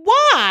worry.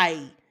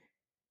 Why?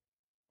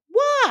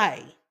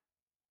 Why?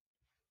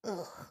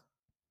 Ugh.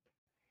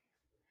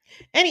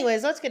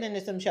 Anyways, let's get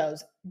into some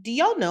shows. Do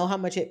y'all know how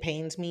much it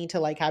pains me to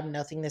like have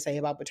nothing to say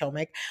about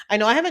Potomac? I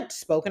know I haven't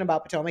spoken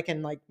about Potomac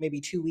in like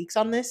maybe 2 weeks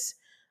on this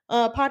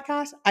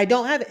podcast. I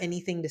don't have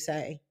anything to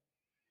say.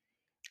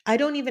 I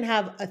don't even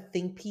have a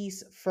think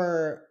piece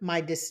for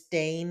my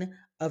disdain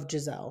of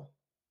Giselle.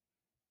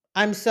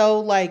 I'm so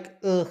like,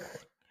 ugh.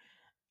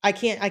 I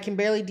can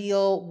barely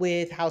deal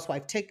with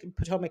Potomac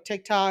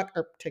TikTok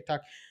or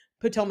TikTok,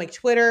 Potomac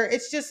Twitter.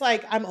 It's just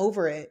like I'm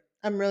over it.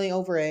 I'm really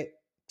over it.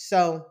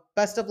 So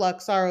best of luck,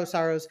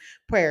 sorrows,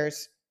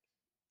 prayers.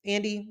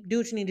 Andy, do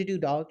what you need to do,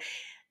 dog.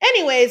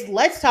 Anyways,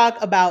 let's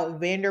talk about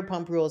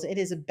Vanderpump Rules. It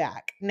is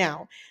back.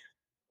 Now,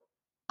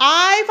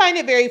 I find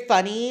it very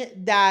funny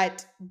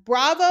that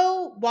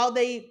Bravo, while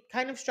they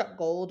kind of struck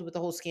gold with the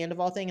whole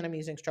Scandival thing, and I'm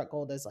using struck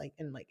gold as like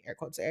in like air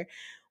quotes there,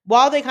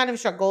 while they kind of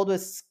struck gold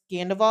with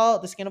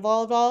Scandival, the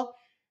Scandival of all,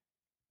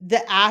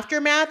 the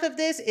aftermath of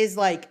this is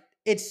like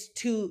it's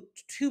too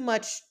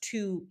much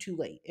too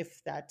late.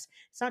 If that's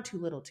it's not too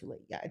little too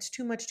late. Yeah, it's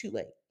too much too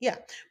late. Yeah,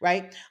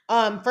 right.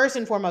 First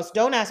and foremost,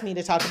 don't ask me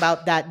to talk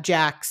about that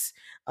Jax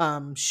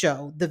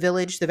show, The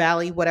Village, The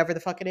Valley, whatever the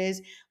fuck it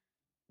is.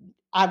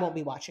 I won't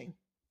be watching.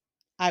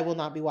 I will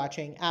not be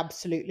watching.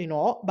 Absolutely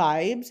not,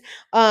 vibes.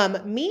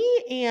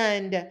 Me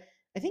and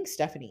I think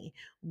Stephanie,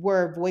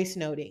 were voice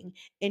noting.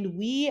 And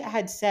we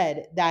had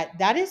said that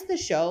that is the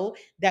show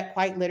that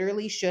quite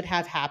literally should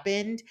have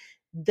happened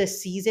the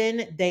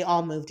season they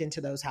all moved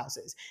into those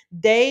houses.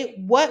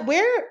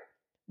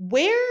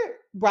 Where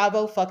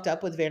Bravo fucked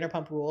up with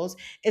Vanderpump Rules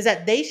is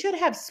that they should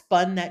have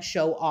spun that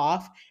show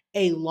off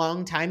a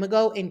long time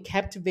ago and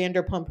kept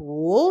Vanderpump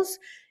Rules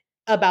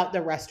about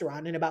the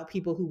restaurant and about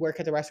people who work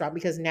at the restaurant,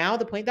 because now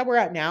the point that we're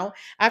at now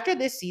after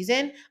this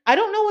season, I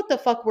don't know what the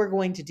fuck we're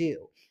going to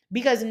do,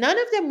 because none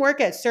of them work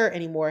at Sir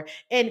anymore.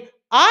 And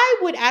I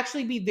would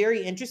actually be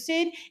very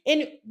interested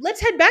in, let's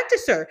head back to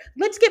Sir.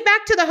 Let's get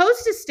back to the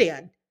hostess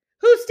stand.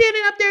 Who's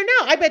standing up there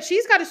now? I bet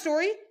she's got a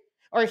story,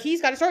 or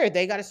he's got a story, or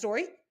they got a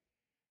story.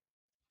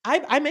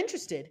 I'm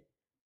interested,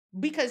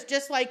 because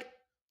just like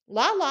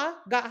Lala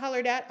got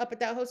hollered at up at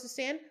that hostess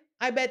stand,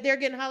 I bet they're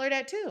getting hollered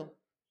at too.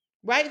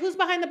 Right? Who's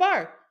behind the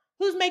bar?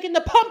 Who's making the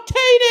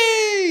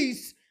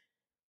pumptinies?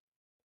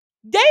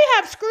 They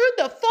have screwed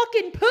the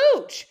fucking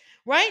pooch,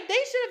 right? They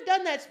should have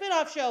done that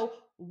spinoff show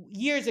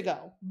years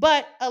ago.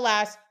 But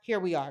alas, here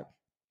we are.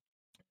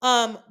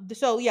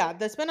 So yeah,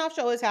 the spinoff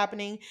show is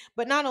happening,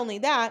 but not only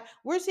that,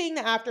 we're seeing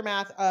the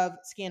aftermath of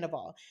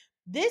Scandival.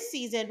 This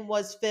season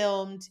was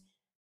filmed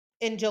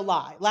in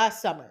July,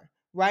 last summer,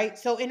 right?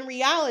 So in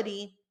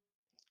reality,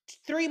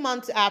 3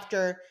 months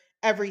after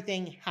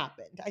everything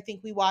happened. I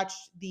think we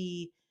watched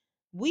the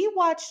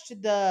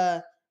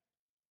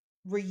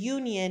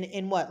reunion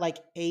in what, like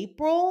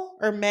April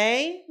or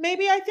May,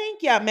 maybe. I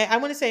think, yeah, May. I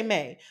want to say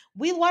May.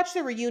 We watched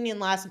the reunion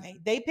last May.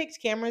 They picked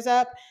cameras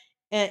up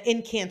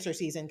in cancer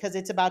season, because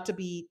it's about to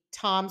be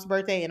Tom's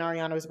birthday and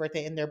Ariana's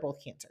birthday, and they're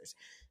both cancers.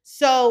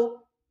 So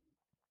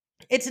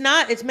it's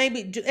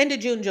maybe end of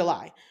June,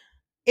 July.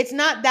 It's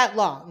not that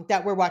long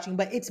that we're watching,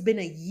 but it's been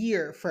a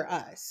year for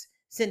us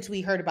since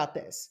we heard about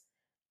this.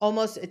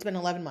 Almost, it's been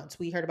 11 months.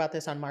 We heard about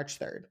this on March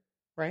 3rd,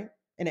 right?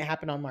 And it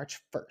happened on March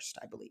 1st,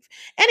 I believe.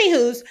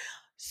 Anywho's,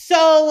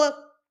 so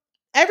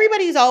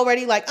everybody's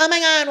already like, oh my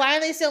God, why are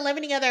they still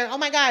living together? Oh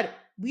my God.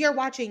 We are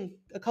watching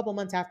a couple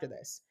months after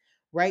this,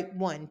 right?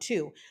 One,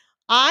 two.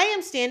 I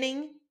am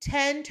standing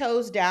 10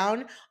 toes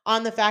down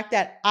on the fact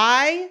that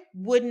I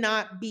would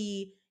not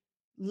be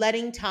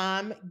letting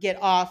Tom get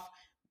off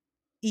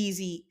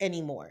easy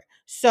anymore.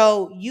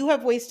 So you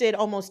have wasted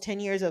almost 10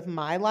 years of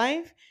my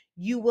life.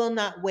 You will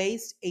not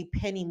waste a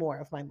penny more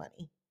of my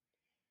money.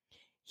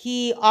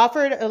 He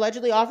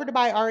allegedly offered to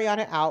buy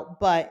Ariana out,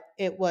 but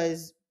it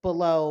was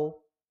below,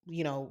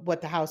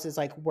 what the house is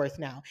like worth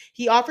now.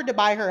 He offered to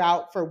buy her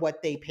out for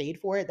what they paid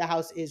for it. The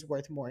house is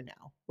worth more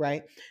now,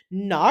 right?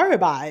 Nar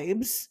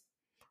vibes.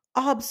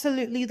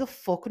 Absolutely the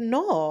fuck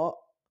not.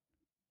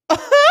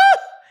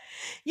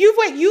 You've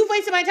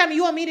wasted my time.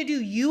 You want me to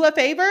do you a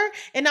favor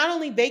and not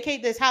only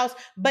vacate this house,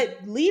 but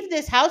leave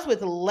this house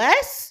with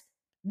less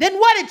than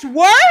what it's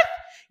worth?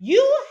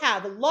 You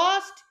have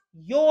lost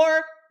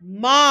your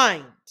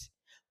mind.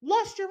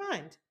 Lost your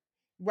mind,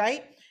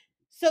 right?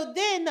 So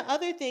then the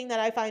other thing that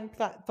I find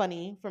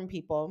funny from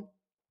people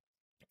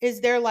is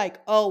they're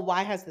like, oh,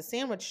 why has the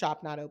sandwich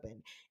shop not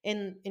open?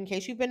 And in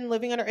case you've been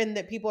living under, and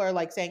that people are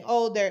like saying,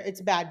 oh,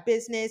 it's bad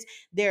business.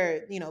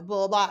 They're, blah,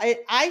 blah, blah.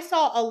 I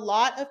saw a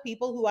lot of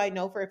people who I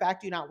know for a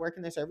fact do not work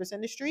in the service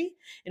industry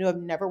and who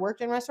have never worked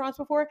in restaurants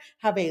before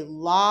have a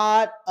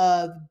lot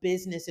of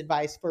business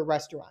advice for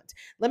restaurants.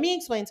 Let me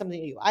explain something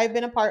to you. I've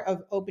been a part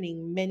of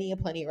opening many a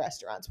plenty of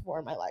restaurants before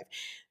in my life.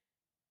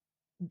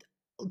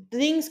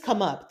 Things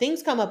come up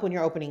when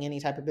you're opening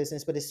any type of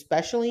business, but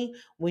especially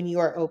when you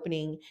are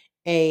opening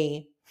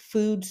a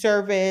food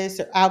service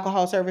or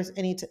alcohol service,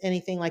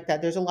 anything like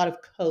that. There's a lot of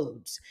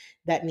codes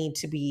that need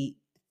to be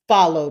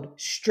followed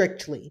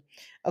strictly.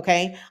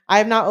 Okay, I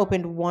have not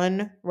opened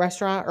one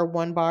restaurant or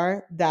one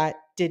bar that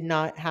did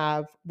not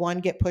have, one,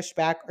 get pushed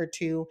back, or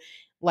two,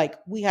 like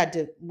we had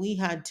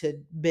to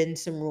bend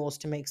some rules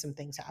to make some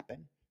things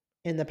happen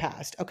in the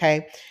past.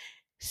 Okay,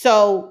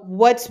 so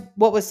what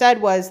was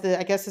said was that,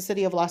 I guess, the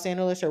city of Los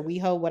Angeles, or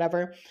WeHo,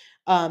 whatever,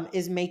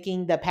 is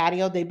making the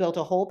patio. They built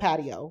a whole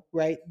patio,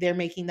 right? They're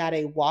making that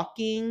a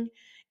walking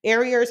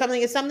area or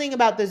something. It's something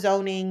about the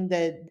zoning.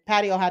 The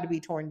patio had to be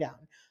torn down.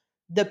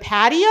 The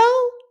patio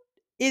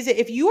is,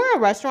 if you are a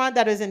restaurant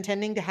that is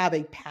intending to have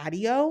a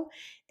patio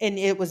and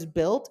it was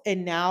built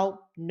and now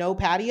no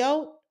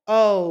patio,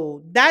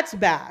 oh, that's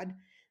bad.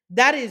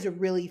 That is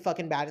really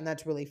fucking bad, and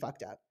that's really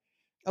fucked up.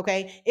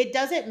 Okay. It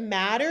doesn't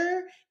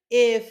matter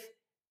if,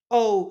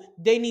 oh,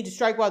 they need to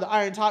strike while the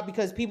iron's hot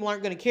because people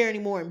aren't going to care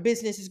anymore and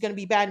business is going to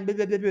be bad and blah,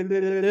 blah, blah, blah, blah,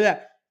 blah, blah.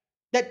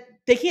 That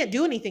they can't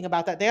do anything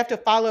about that. They have to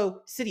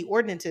follow city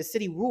ordinances,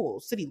 city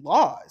rules, city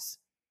laws.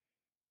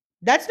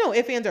 That's no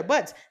ifs, ands, or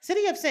buts.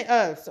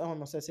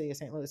 Almost said City of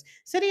St. Louis.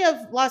 City of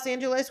Los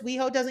Angeles,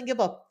 WeHo doesn't give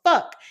a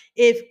fuck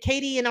if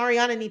Katie and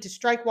Ariana need to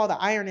strike while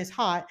the iron is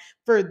hot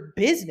for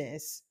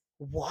business.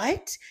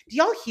 What? Do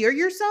y'all hear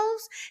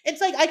yourselves?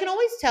 It's like, I can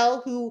always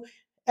tell who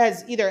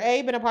has either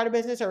A, been a part of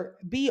business, or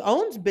B,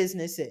 owns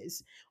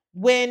businesses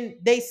when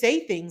they say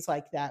things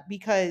like that,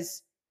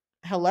 because,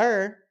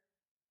 hello,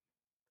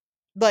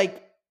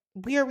 like,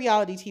 we are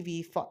reality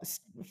TV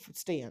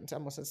stands,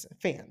 almost as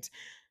fans.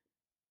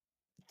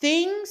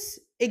 Things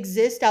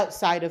exist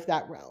outside of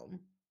that realm.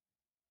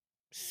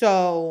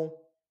 So,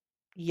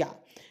 yeah.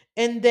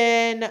 And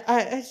then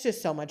it's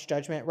just so much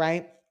judgment,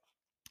 right?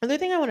 Another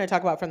thing I want to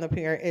talk about from the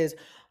premiere is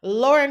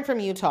Lauren from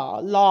Utah,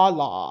 Law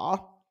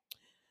Law.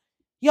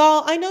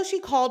 Y'all, I know she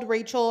called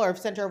Rachel or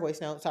sent her a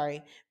voice note,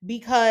 sorry,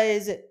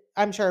 because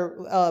I'm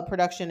sure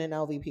production and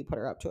LVP put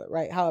her up to it,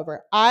 right?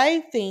 However,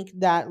 I think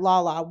that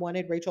Lala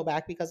wanted Rachel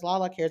back because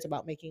Lala cares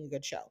about making a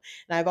good show.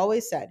 And I've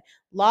always said,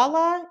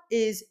 Lala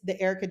is the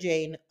Erica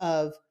Jane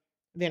of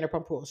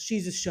Vanderpump Rules.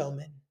 She's a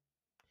showman.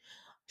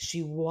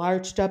 She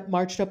marched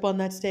up on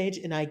that stage,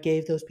 and I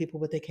gave those people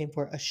what they came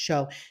for, a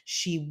show.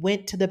 She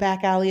went to the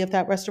back alley of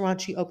that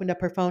restaurant. She opened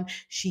up her phone.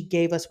 She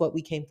gave us what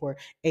we came for,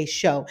 a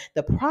show.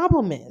 The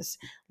problem is,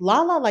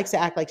 Lala likes to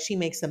act like she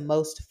makes the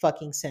most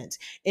fucking sense.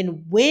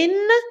 And when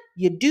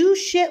you do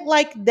shit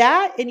like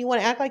that and you want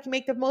to act like you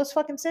make the most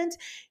fucking sense,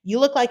 you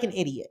look like an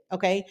idiot,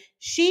 okay?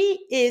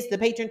 She is the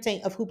patron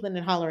saint of hoopling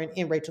and hollering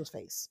in Rachel's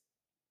face.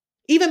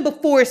 Even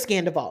before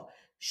Scandival,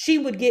 she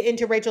would get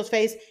into Rachel's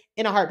face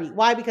in a heartbeat.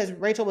 Why? Because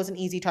Rachel was an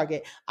easy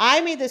target.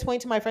 I made this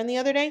point to my friend the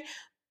other day.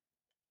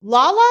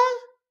 Lala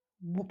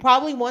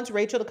probably wants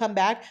Rachel to come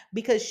back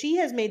because she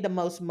has made the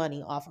most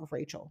money off of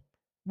Rachel.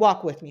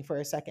 Walk with me for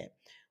a second.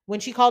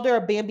 When she called her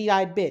a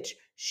Bambi-eyed bitch,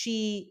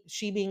 she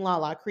being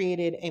Lala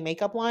created a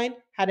makeup line,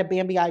 had a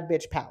Bambi-eyed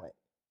bitch palette,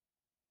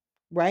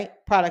 right?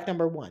 Product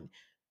number one.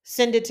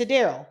 Send it to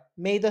Daryl.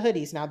 Made the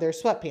hoodies. Now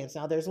there's sweatpants.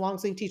 Now there's long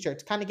sleeve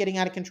t-shirts. Kind of getting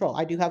out of control.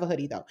 I do have a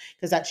hoodie though,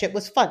 because that shit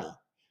was funny.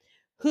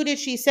 Who did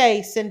she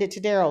say send it to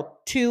Daryl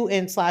to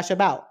and slash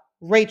about?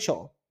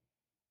 Rachel.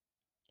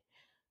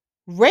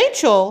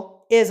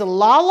 Rachel is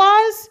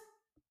Lala's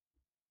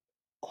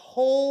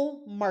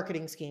whole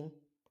marketing scheme,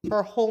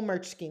 her whole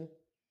merch scheme.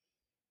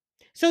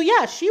 So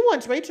yeah, she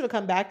wants Rachel to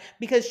come back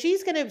because she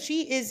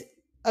is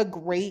a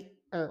great,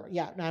 or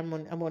yeah, I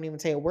won't even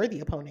say a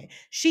worthy opponent.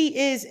 She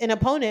is an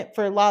opponent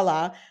for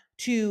Lala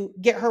to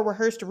get her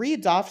rehearsed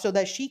reads off so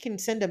that she can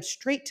send them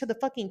straight to the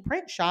fucking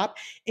print shop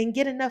and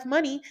get enough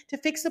money to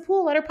fix the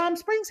pool at her Palm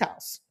Springs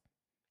house.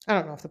 I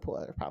don't know if the pool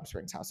at her Palm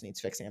Springs house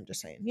needs fixing. I'm just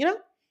saying, you know?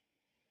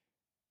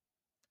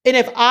 And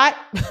if I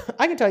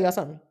can tell y'all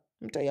something.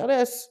 I'm gonna tell y'all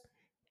this.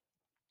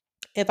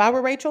 If I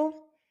were Rachel,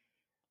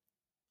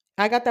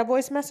 I got that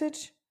voice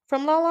message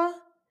from Lala.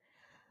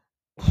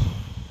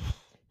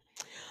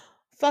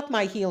 Fuck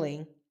my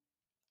healing.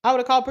 I would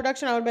have called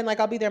production. I would have been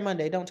like, I'll be there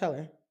Monday. Don't tell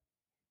her.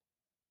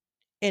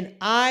 And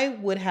I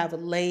would have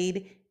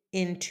laid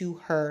into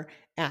her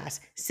ass.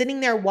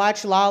 Sitting there,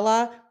 watch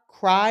Lala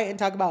cry and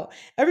talk about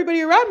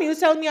everybody around me was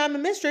telling me I'm a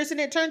mistress and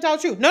it turns out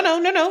true. No, no,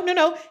 no, no, no,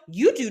 no.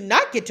 You do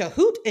not get to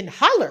hoot and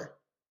holler.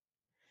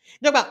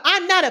 No, about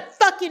I'm not a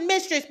fucking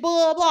mistress,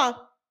 blah, blah, blah.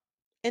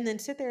 And then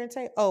sit there and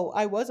say, oh,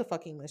 I was a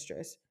fucking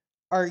mistress.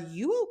 Are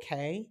you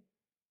okay?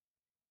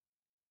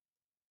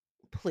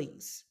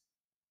 Please,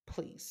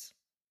 please.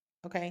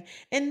 Okay.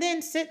 And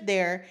then sit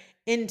there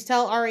and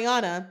tell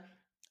Ariana,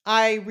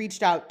 I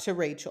reached out to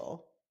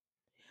Rachel.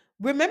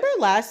 Remember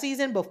last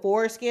season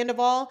before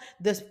Scandival,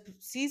 the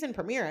season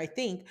premiere, I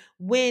think,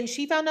 when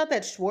she found out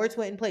that Schwartz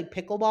went and played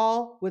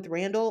pickleball with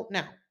Randall?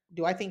 Now,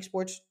 do I think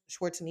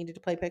Schwartz needed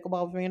to play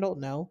pickleball with Randall?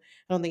 No,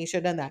 I don't think he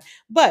should have done that.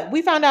 But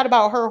we found out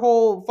about her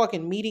whole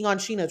fucking meeting on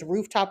Sheena's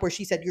rooftop where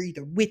she said, "You're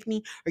either with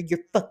me or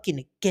you're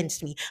fucking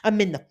against me. I'm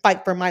in the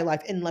fight for my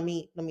life." And let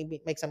me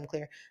make something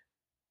clear.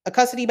 A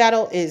custody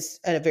battle is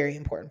a very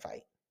important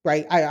fight,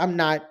 right? I'm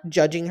not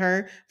judging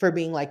her for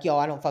being like, yo,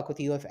 I don't fuck with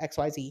you if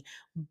XYZ.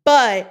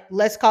 But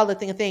let's call the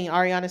thing a thing.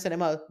 Ariana said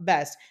it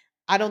best.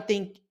 I don't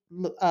think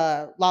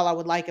Lala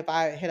would like if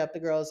I hit up the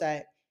girls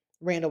that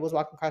Randall was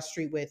walking across the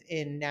street with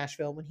in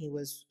Nashville when he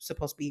was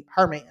supposed to be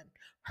her man,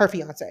 her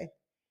fiance.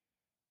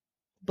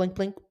 Blink,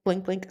 blink,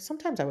 blink, blink.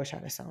 Sometimes I wish I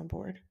had a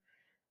soundboard.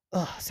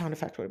 Ugh, sound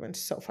effect would have been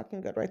so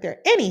fucking good right there.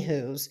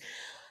 Anywho's,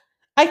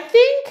 I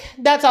think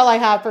that's all I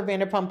have for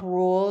Vanderpump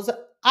Rules.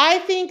 I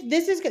think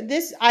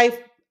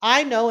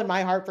I know in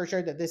my heart for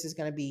sure that this is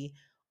going to be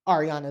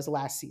Ariana's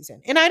last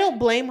season. And I don't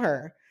blame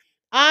her.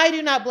 I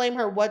do not blame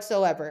her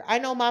whatsoever. I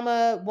know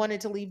Mama wanted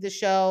to leave the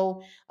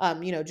show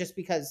just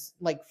because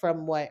like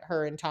from what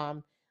her and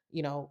Tom,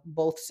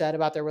 both said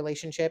about their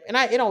relationship. And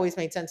it always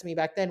made sense to me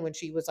back then when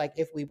she was like,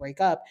 if we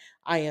break up,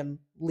 I am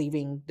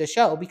leaving the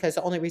show, because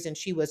the only reason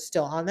she was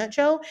still on that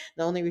show,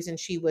 the only reason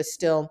she was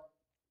still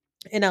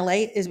in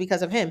LA is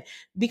because of him.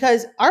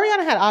 Because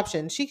Ariana had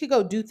options. She could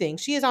go do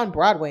things. She is on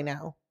Broadway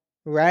now,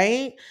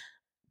 right?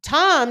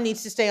 Tom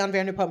needs to stay on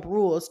Vanderpump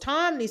Rules.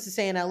 Tom needs to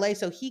stay in LA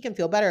so he can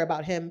feel better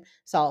about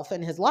himself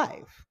and his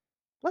life.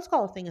 Let's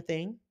call a thing a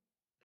thing.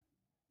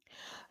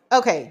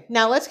 Okay,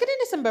 now let's get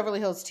into some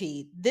Beverly Hills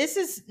tea. This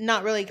is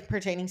not really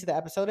pertaining to the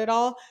episode at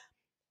all.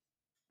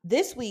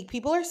 This week,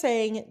 people are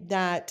saying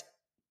that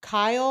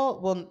Kyle,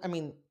 well, I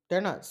mean,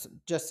 they're not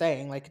just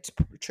saying, like, it's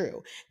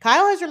true.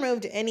 Kyle has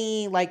removed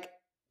any, like,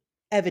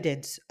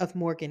 evidence of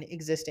Morgan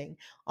existing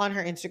on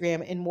her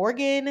Instagram. And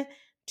Morgan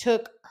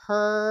took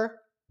her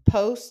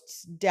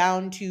posts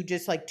down to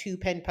just like two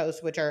pinned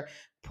posts, which are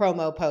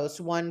promo posts.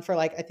 One for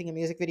like I think a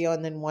music video,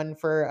 and then one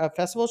for a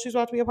festival she's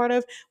about to be a part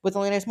of with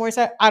Alanis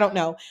Morissette. I don't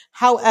know.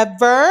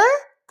 However,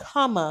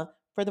 comma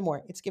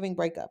furthermore, it's giving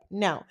breakup.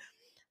 Now,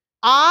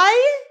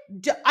 I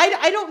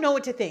don't know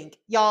what to think,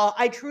 y'all.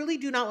 I truly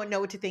do not know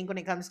what to think when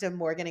it comes to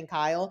Morgan and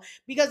Kyle,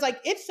 because like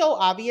it's so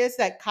obvious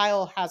that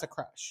Kyle has a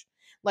crush.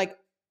 Like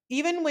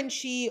even when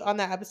she on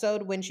that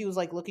episode when she was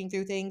like looking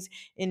through things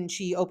and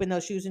she opened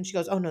those shoes and she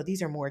goes, "Oh no,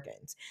 these are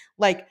Morgan's."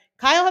 Like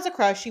Kyle has a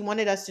crush. She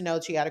wanted us to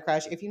know she had a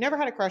crush. If you never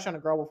had a crush on a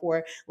girl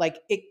before, like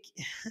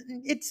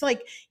it's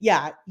like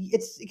yeah,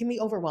 it can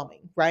be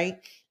overwhelming, right?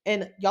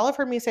 And y'all have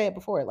heard me say it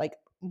before. Like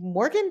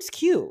Morgan's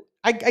cute.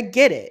 I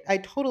get it. I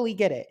totally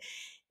get it.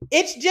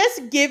 It's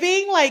just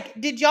giving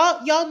like, did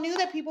y'all knew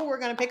that people were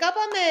gonna pick up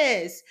on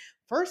this?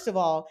 First of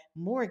all,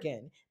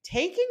 Morgan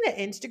taking the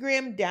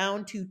Instagram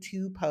down to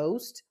two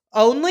posts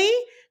only,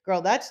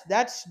 girl. That's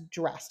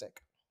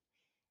drastic.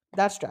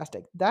 That's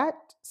drastic. That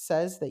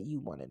says that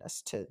you wanted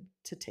us to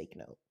take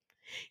note.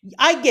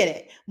 I get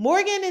it.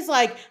 Morgan is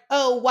like,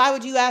 oh, why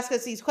would you ask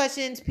us these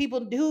questions?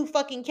 People, who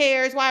fucking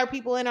cares? Why are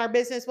people in our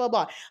business? Blah,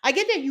 blah. I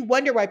get that you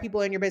wonder why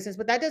people are in your business,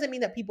 but that doesn't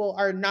mean that people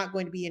are not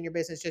going to be in your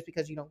business just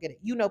because you don't get it.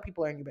 You know,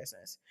 people are in your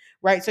business,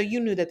 right? So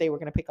you knew that they were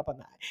going to pick up on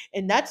that.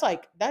 And that's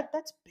like,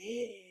 that's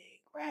big,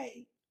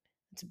 right?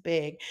 It's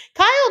big.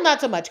 Kyle,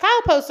 not so much.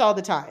 Kyle posts all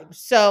the time.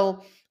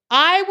 So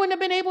I wouldn't have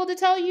been able to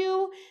tell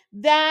you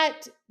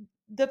that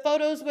the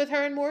photos with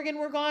her and Morgan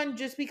were gone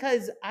just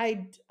because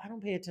I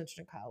don't pay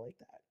attention to Kyle like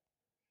that.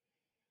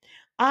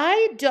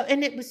 I don't,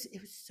 and it was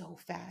so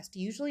fast.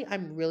 Usually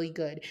I'm really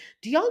good.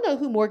 Do y'all know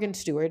who Morgan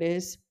Stewart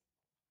is?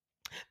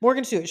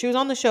 Morgan Stewart. She was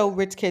on the show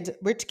Rich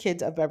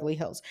Kids of Beverly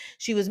Hills.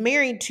 She was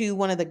married to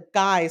one of the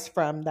guys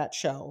from that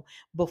show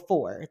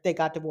before they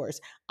got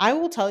divorced. I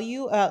will tell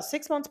you,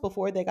 6 months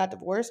before they got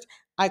divorced,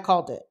 I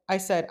called it. I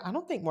said, I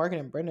don't think Morgan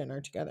and Brendan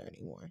are together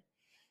anymore.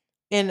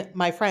 And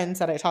my friends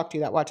that I talked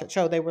to that watch that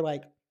show, they were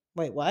like,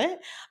 wait, what?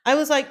 I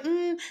was like,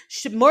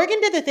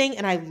 Morgan did the thing.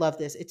 And I love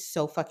this. It's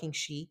so fucking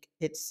chic.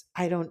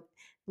 I don't,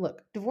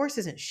 look, divorce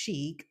isn't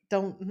chic.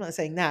 I'm not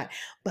saying that.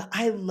 But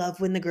I love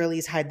when the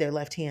girlies hide their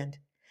left hand.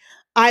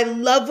 I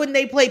love when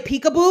they play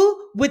peekaboo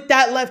with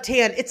that left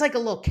hand. It's like a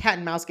little cat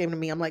and mouse game to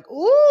me. I'm like,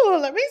 ooh,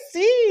 let me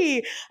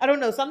see. I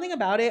don't know. Something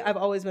about it. I've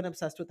always been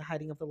obsessed with the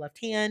hiding of the left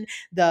hand.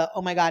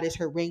 Oh my God, is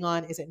her ring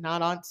on? Is it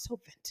not on? So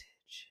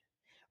vintage,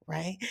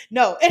 right?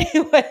 No,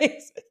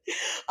 anyways.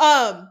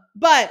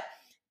 But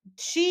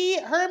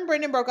her and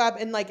Brendan broke up,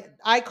 and like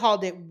I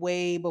called it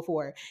way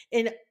before.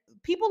 And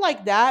people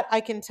like that, I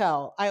can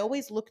tell. I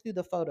always look through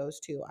the photos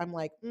too. I'm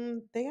like,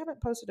 they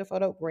haven't posted a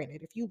photo.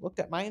 Granted, if you looked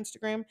at my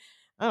Instagram,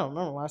 I don't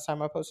remember the last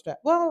time I posted that.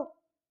 Well,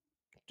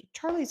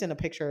 Charlie's in a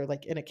picture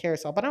like in a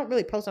carousel, but I don't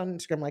really post on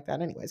Instagram like that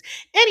anyways.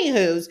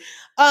 Anywho's,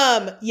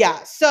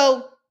 yeah,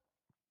 so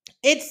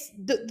it's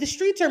the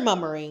streets are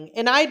mummering,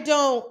 and I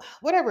don't,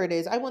 whatever it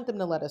is, I want them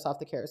to let us off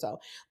the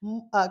carousel.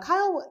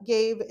 Kyle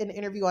gave an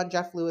interview on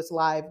Jeff Lewis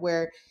Live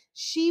where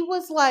she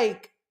was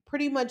like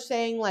pretty much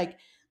saying like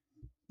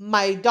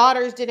my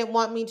daughters didn't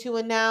want me to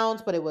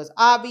announce, but it was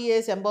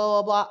obvious and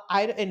blah blah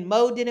blah. And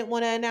Mo didn't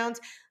want to announce.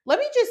 Let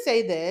me just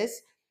say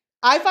this.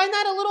 I find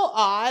that a little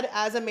odd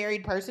as a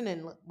married person,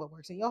 and what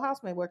works in your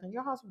house may work in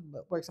your house,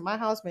 what works in my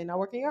house may not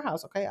work in your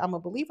house. Okay. I'm a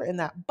believer in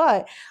that.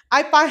 But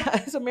I find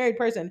as a married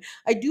person,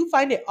 I do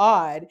find it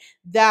odd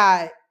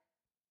that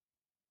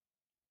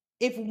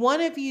if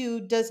one of you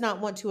does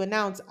not want to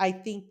announce, I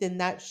think then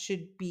that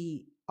should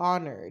be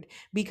honored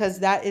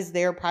because that is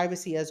their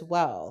privacy as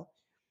well.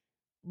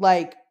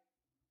 Like,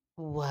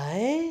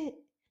 what?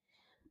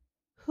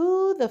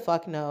 Who the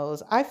fuck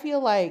knows? I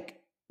feel like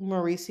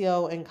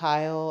Mauricio and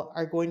Kyle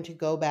are going to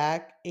go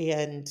back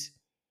and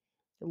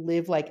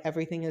live like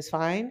everything is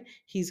fine.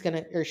 He's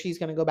gonna or she's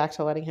gonna go back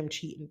to letting him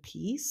cheat in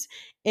peace.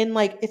 And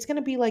like it's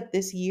gonna be like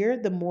this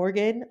year, the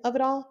Morgan of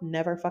it all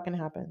never fucking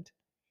happened.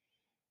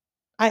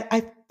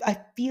 I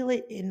feel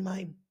it in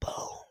my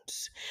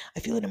bones.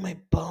 I feel it in my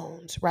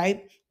bones,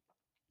 right?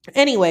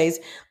 Anyways,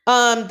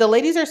 the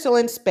ladies are still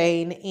in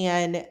Spain,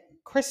 and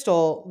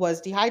Crystal was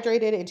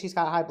dehydrated and she's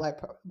got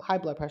high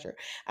blood pressure.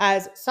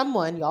 As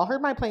someone, y'all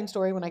heard my plane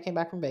story when I came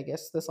back from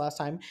Vegas this last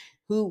time,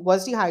 who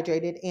was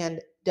dehydrated and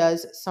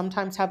does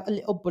sometimes have a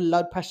little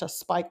blood pressure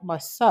spike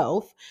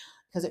myself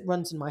because it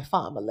runs in my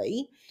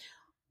family.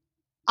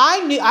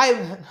 I'm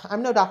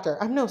no doctor.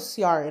 I'm no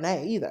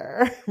CRNA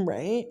either,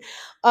 right?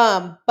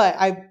 But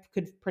I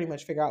could pretty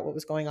much figure out what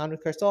was going on with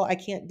Crystal. I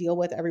can't deal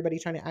with everybody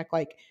trying to act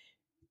like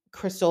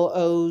Crystal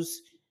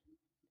owes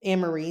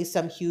Anne-Marie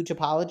some huge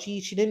apology.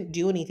 She didn't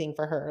do anything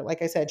for her.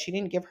 Like I said, she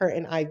didn't give her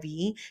an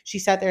IV. She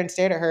sat there and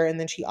stared at her, and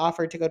then she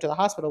offered to go to the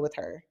hospital with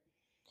her.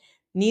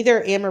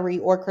 Neither Anne-Marie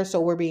or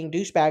Crystal were being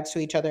douchebags to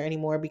each other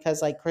anymore because,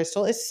 like,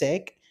 Crystal is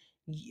sick.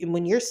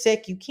 When you're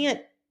sick, you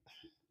can't,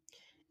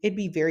 it'd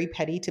be very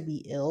petty to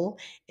be ill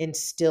and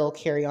still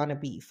carry on a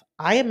beef.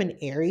 I am an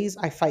Aries.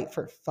 I fight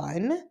for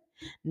fun.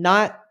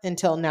 Not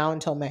until now,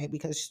 until May,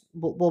 because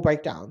we'll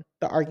break down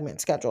the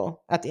argument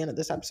schedule at the end of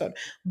this episode.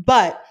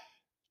 But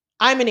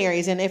I'm an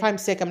Aries, and if I'm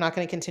sick, I'm not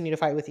going to continue to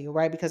fight with you,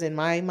 right? Because in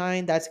my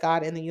mind, that's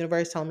God and the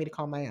universe telling me to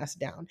calm my ass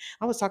down.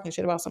 I was talking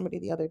shit about somebody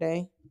the other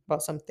day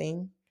about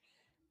something.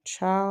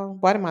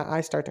 Child, why did my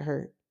eye start to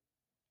hurt?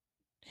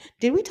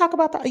 Did we talk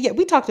about that? Yeah,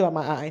 we talked about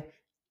my eye.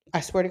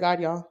 I swear to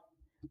God, y'all.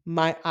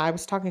 My I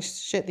was talking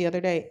shit the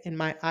other day, and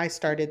my eye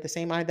started, the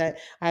same eye that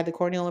I had the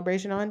corneal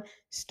abrasion on,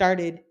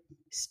 started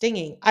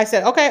stinging. I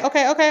said, okay,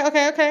 okay, okay,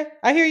 okay, okay.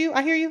 I hear you.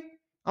 I hear you.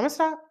 I'm gonna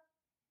stop.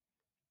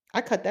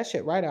 I cut that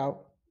shit right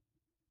out.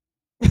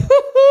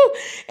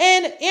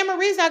 And Anne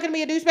Marie's not gonna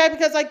be a douchebag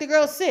because like the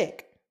girl's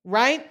sick,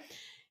 right?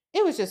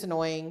 It was just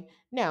annoying.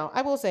 Now,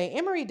 I will say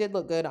Anne Marie did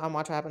look good on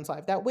Watch What Happens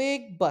Live. That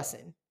wig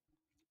bussin'.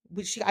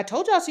 I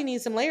told y'all she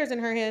needs some layers in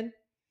her head.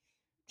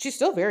 She's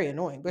still very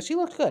annoying, but she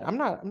looked good. I'm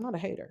not a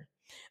hater.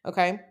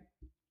 Okay.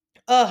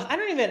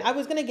 I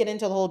was gonna get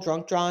into the whole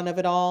drunk drawing of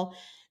it all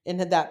and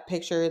that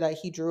picture that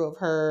he drew of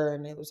her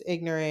and it was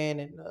ignorant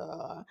and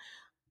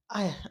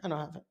I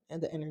don't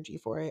have the energy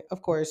for it.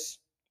 Of course,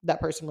 that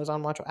person was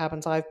on Watch What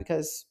Happens Live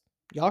because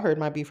y'all heard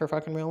my beef for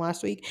fucking real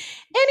last week.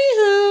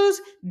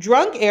 Anywho's,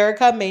 drunk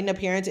Erica made an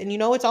appearance, and you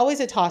know it's always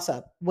a toss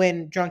up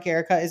when drunk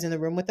Erica is in the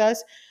room with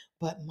us.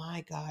 But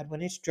my God,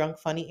 when it's drunk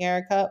funny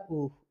Erica,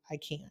 ooh, I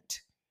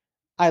can't.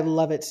 I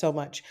love it so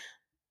much.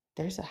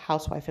 There's a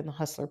Housewife in the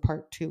Hustler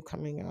Part 2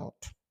 coming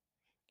out,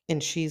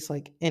 and she's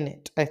like in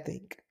it, I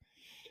think.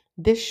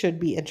 This should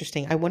be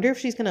interesting. I wonder if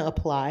she's going to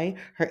apply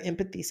her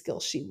empathy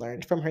skills she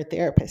learned from her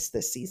therapist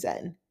this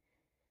season.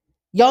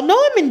 Y'all know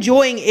I'm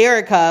enjoying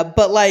Erica,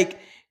 but like,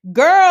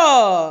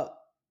 girl,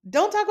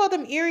 don't talk about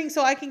them earrings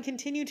so I can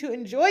continue to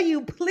enjoy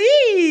you,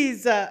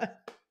 please.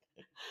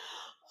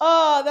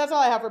 Oh, that's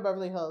all I have for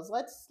Beverly Hills.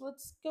 Let's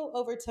go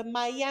over to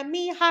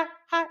Miami hot,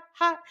 hot,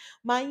 hot.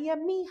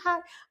 Miami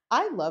hot.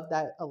 I love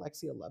that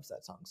Alexia loves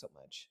that song so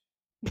much.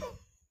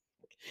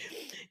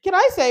 Can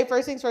I say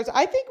first things first?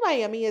 I think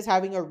Miami is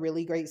having a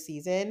really great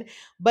season,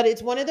 but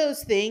it's one of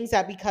those things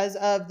that because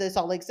of the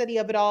Salt Lake City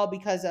of it all,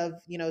 because of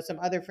some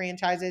other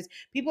franchises,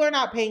 people are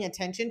not paying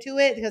attention to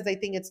it because they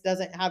think it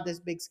doesn't have this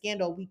big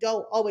scandal. We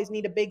don't always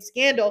need a big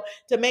scandal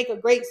to make a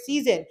great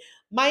season.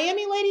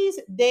 Miami ladies,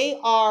 they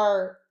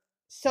are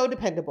so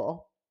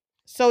dependable.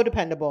 So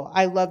dependable.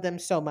 I love them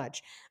so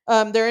much.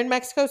 They're in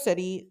Mexico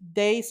City.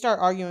 They start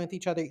arguing with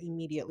each other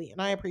immediately,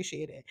 and I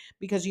appreciate it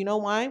because you know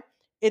why?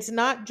 It's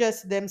not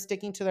just them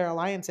sticking to their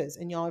alliances.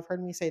 And y'all have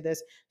heard me say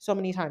this so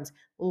many times.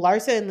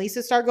 Larsa and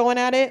Lisa start going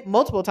at it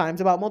multiple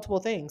times about multiple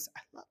things.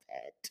 I love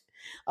it.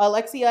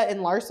 Alexia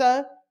and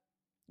Larsa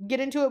get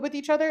into it with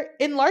each other.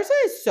 And Larsa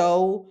is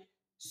so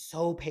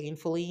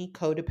painfully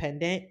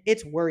codependent.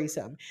 It's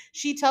worrisome.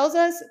 She tells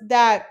us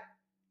that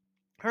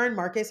her and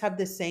Marcus have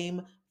the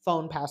same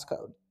phone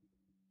passcode.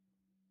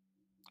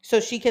 So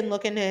she can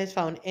look into his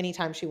phone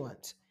anytime she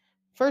wants.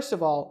 First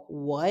of all,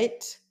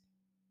 what?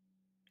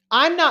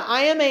 I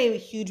am a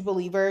huge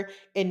believer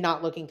in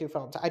not looking through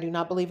phones. I do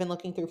not believe in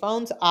looking through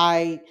phones.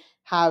 I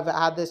have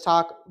had this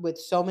talk with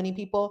so many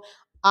people.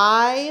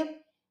 I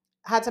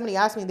had somebody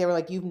ask me, they were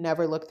like, "You've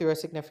never looked through a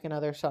significant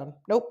other's phone."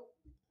 Nope,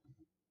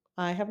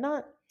 I have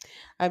not.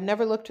 I've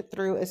never looked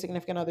through a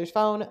significant other's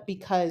phone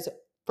because,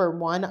 for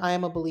one, I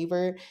am a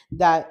believer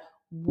that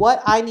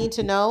what I need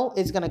to know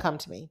is going to come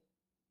to me.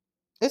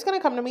 It's going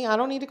to come to me. I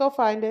don't need to go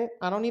find it.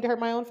 I don't need to hurt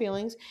my own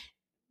feelings.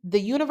 The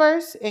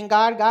universe and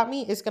God got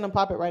me. It's going to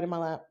pop it right in my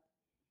lap.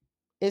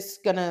 It's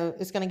gonna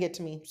get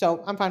to me.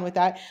 So I'm fine with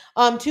that.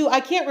 Two, I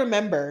can't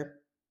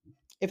remember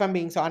if I'm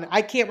being so honest.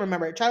 I can't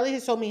remember. Charlie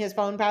has told me his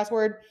phone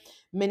password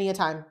many a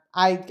time.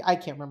 I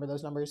can't remember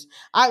those numbers.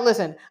 I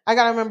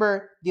gotta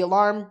remember the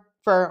alarm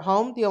for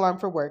home, the alarm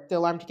for work, the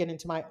alarm to get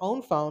into my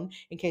own phone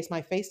in case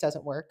my face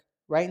doesn't work,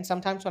 right? And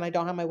sometimes when I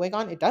don't have my wig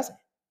on, it doesn't.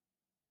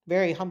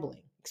 Very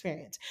humbling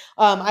experience.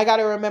 I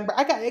gotta remember.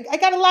 I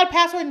got a lot of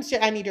passwords and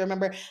shit I need to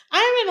remember. I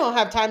really don't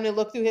have time to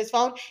look through his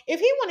phone. If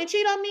he want to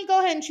cheat on me, go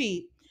ahead and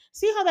cheat.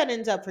 See how that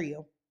ends up for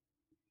you.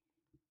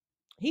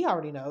 He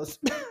already knows.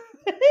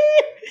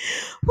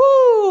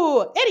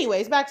 Whoo.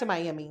 Anyways, back to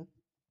Miami.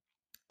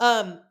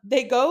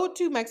 They go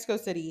to Mexico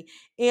City,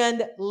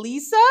 and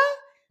Lisa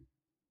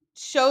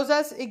shows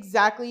us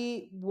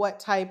exactly what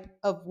type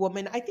of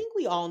woman I think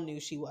we all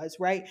knew she was,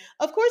 right?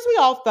 Of course, we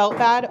all felt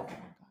bad. Oh my God,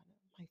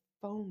 my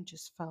phone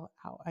just fell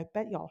out. I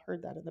bet y'all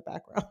heard that in the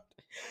background.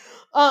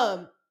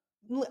 Um,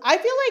 I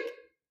feel like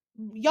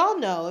y'all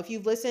know if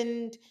you've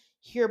listened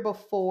here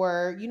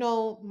before,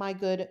 my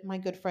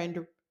good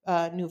friend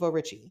Nouveau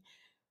Richie.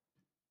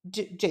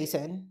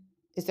 Jason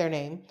is their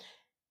name.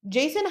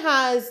 Jason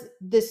has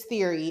this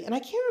theory, and I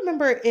can't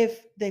remember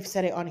if they've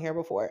said it on here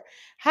before,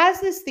 has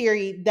this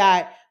theory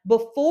that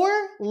before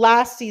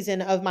last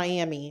season of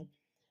Miami,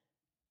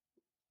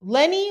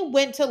 Lenny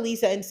went to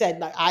Lisa and said,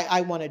 like,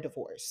 I want a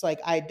divorce. Like,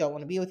 I don't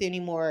want to be with you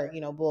anymore,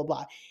 blah,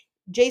 blah.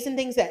 Jason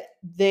thinks that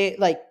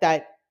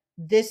that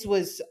this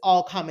was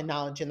all common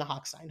knowledge in the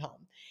Hochstein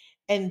home.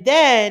 And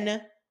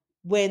then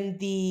when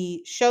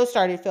the show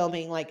started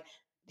filming, what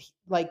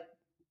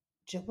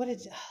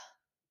is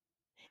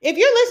if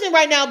you're listening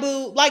right now,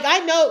 boo, like I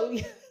know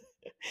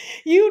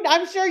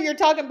I'm sure you're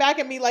talking back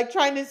at me like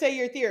trying to say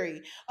your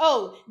theory.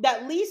 Oh,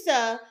 that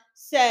Lisa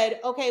said,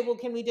 okay, well,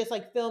 can we just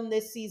like film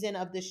this season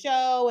of the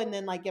show and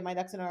then like get my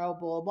ducks in a row,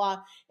 blah, blah,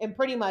 blah. And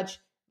pretty much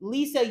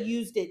Lisa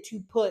used it to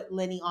put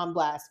Lenny on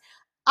blast.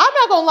 I'm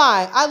not gonna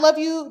lie. I love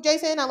you,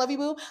 Jason. I love you,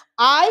 boo.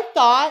 I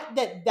thought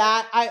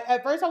I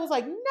at first I was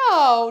like,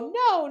 no,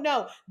 no,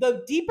 no.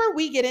 The deeper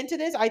we get into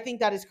this, I think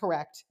that is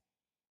correct.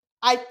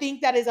 I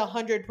think that is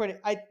 100%.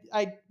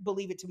 I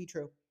believe it to be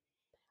true.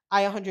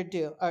 I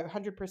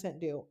 100%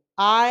 do.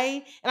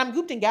 And I'm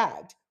gooped and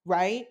gagged,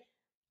 right?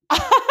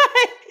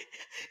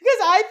 Because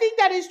I think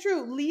that is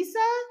true. Lisa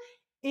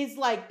is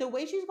like the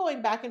way she's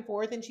going back and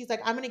forth, and she's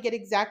like, I'm gonna get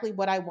exactly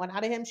what I want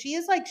out of him. She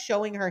is like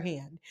showing her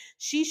hand.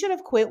 She should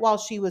have quit while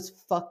she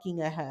was fucking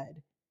ahead.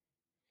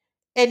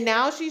 And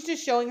now she's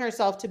just showing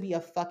herself to be a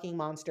fucking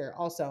monster.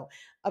 Also,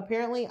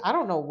 apparently, I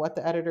don't know what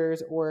the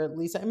editors or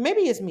Lisa,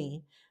 maybe it's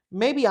me,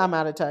 maybe I'm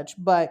out of touch,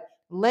 but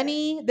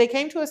Lenny, they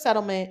came to a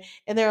settlement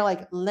and they're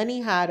like,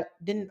 Lenny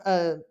didn't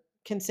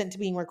consent to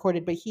being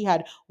recorded, but he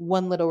had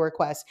one little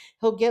request.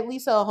 He'll get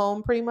Lisa a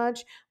home pretty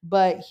much,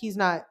 but he's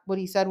not, what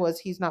he said was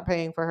he's not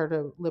paying for her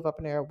to live up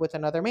in there with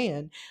another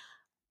man.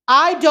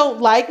 I don't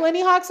like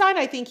Lenny Hochstein.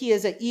 I think he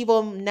is an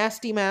evil,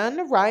 nasty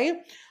man, right?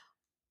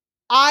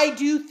 I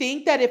do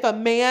think that if a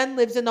man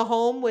lives in the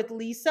home with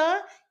Lisa,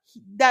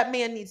 that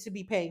man needs to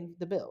be paying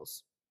the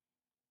bills.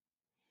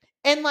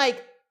 And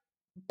like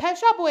Pet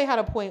Shop Boy had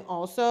a point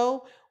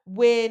also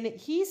when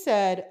he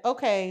said,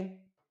 okay,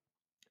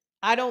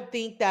 I don't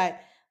think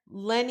that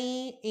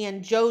Lenny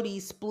and Jody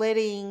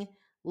splitting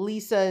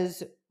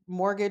Lisa's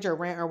mortgage or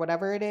rent or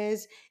whatever it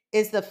is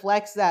the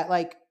flex that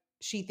like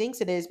she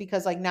thinks it is,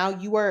 because like now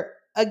you are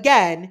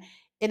again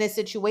in a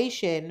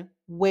situation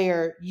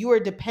where you are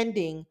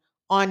depending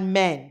on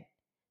men.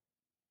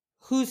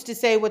 Who's to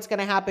say what's going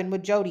to happen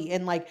with Jody?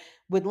 And like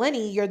with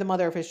Lenny, you're the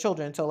mother of his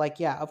children. So like,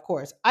 yeah, of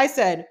course. I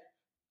said,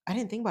 I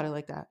didn't think about it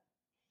like that.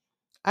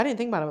 I didn't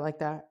think about it like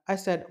that. I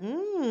said,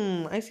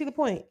 I see the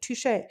point.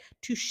 Touche.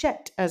 Touche,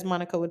 as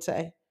Monica would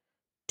say.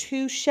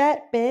 Touche,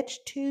 bitch.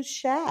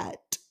 Touche.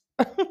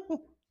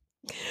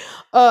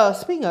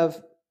 Speaking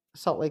of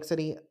Salt Lake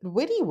City,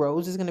 Whitney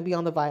Rose is going to be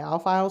on the Vial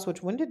Files,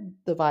 which when did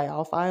the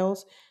Vial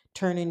Files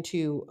turn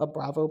into a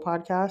Bravo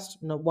podcast?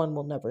 No one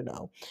will never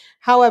know.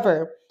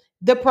 However,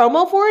 the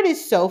promo for it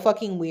is so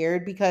fucking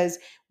weird because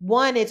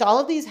one, it's all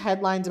of these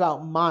headlines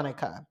about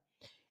Monica.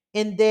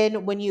 And then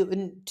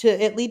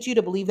it leads you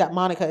to believe that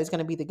Monica is going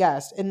to be the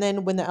guest. And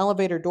then when the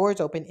elevator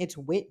doors open, it's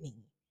Whitney.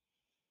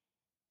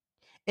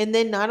 And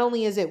then not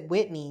only is it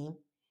Whitney,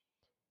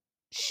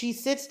 she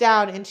sits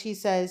down and she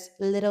says,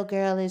 little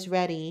girl is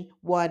ready,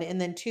 one. And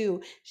then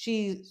two,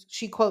 she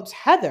quotes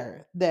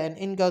Heather then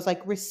and goes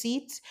like,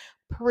 receipts,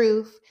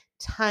 proof,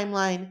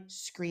 timeline,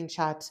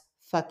 screenshots,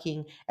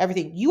 fucking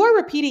everything. You are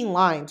repeating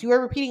lines. You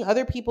are repeating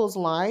other people's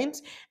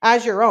lines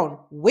as your own.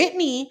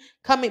 Whitney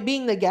coming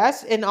being the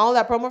guest and all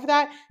that promo for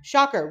that,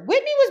 shocker.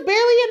 Whitney was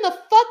barely in the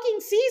fucking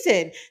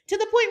season, to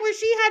the point where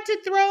she had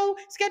to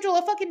schedule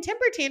a fucking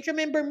temper tantrum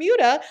in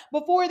Bermuda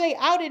before they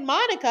outed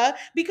Monica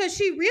because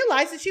she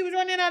realized that she was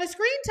running out of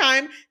screen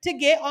time to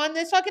get on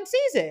this fucking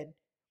season.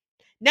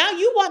 Now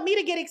you want me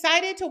to get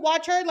excited to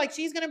watch her like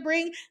she's gonna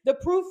bring the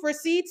proof,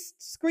 receipts,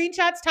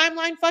 screenshots,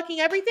 timeline,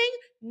 fucking everything?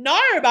 No,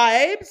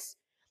 babes.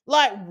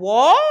 Like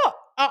what?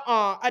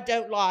 I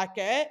don't like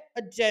it.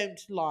 I don't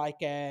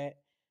like it.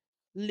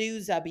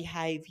 Loser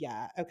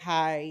behavior.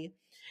 Okay.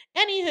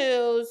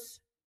 Anywho's,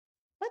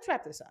 let's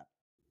wrap this up.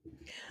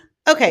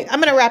 Okay, I'm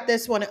gonna wrap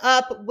this one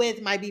up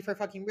with my beef for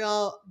fucking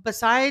real.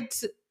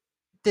 Besides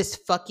this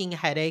fucking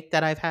headache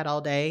that I've had all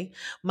day,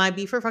 my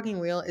beef for fucking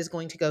real is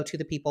going to go to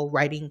the people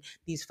writing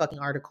these fucking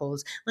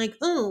articles. Like,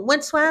 oh,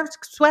 what's swag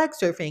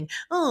surfing?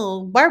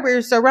 Oh,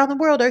 barbers around the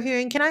world are here,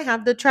 and can I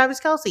have the Travis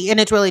Kelsey?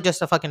 And it's really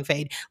just a fucking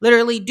fade.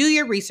 Literally, do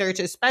your research,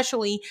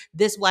 especially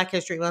this Black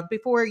History Month,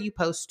 before you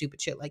post stupid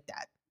shit like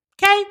that.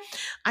 Okay.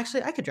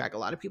 Actually, I could drag a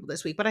lot of people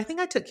this week, but I think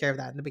I took care of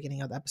that in the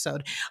beginning of the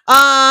episode.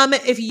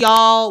 If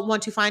y'all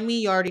want to find me,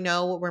 you already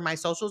know where my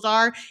socials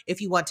are. If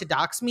you want to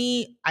dox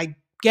me, I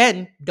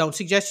again don't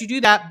suggest you do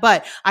that,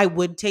 but I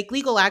would take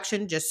legal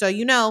action, just so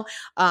you know.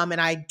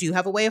 And I do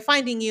have a way of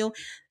finding you.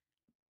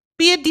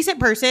 Be a decent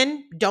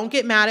person. Don't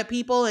get mad at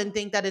people and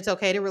think that it's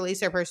okay to release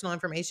their personal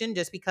information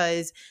just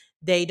because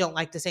they don't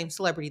like the same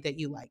celebrity that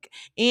you like.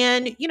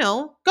 And,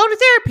 go to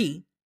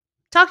therapy.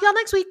 Talk to y'all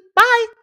next week. Bye.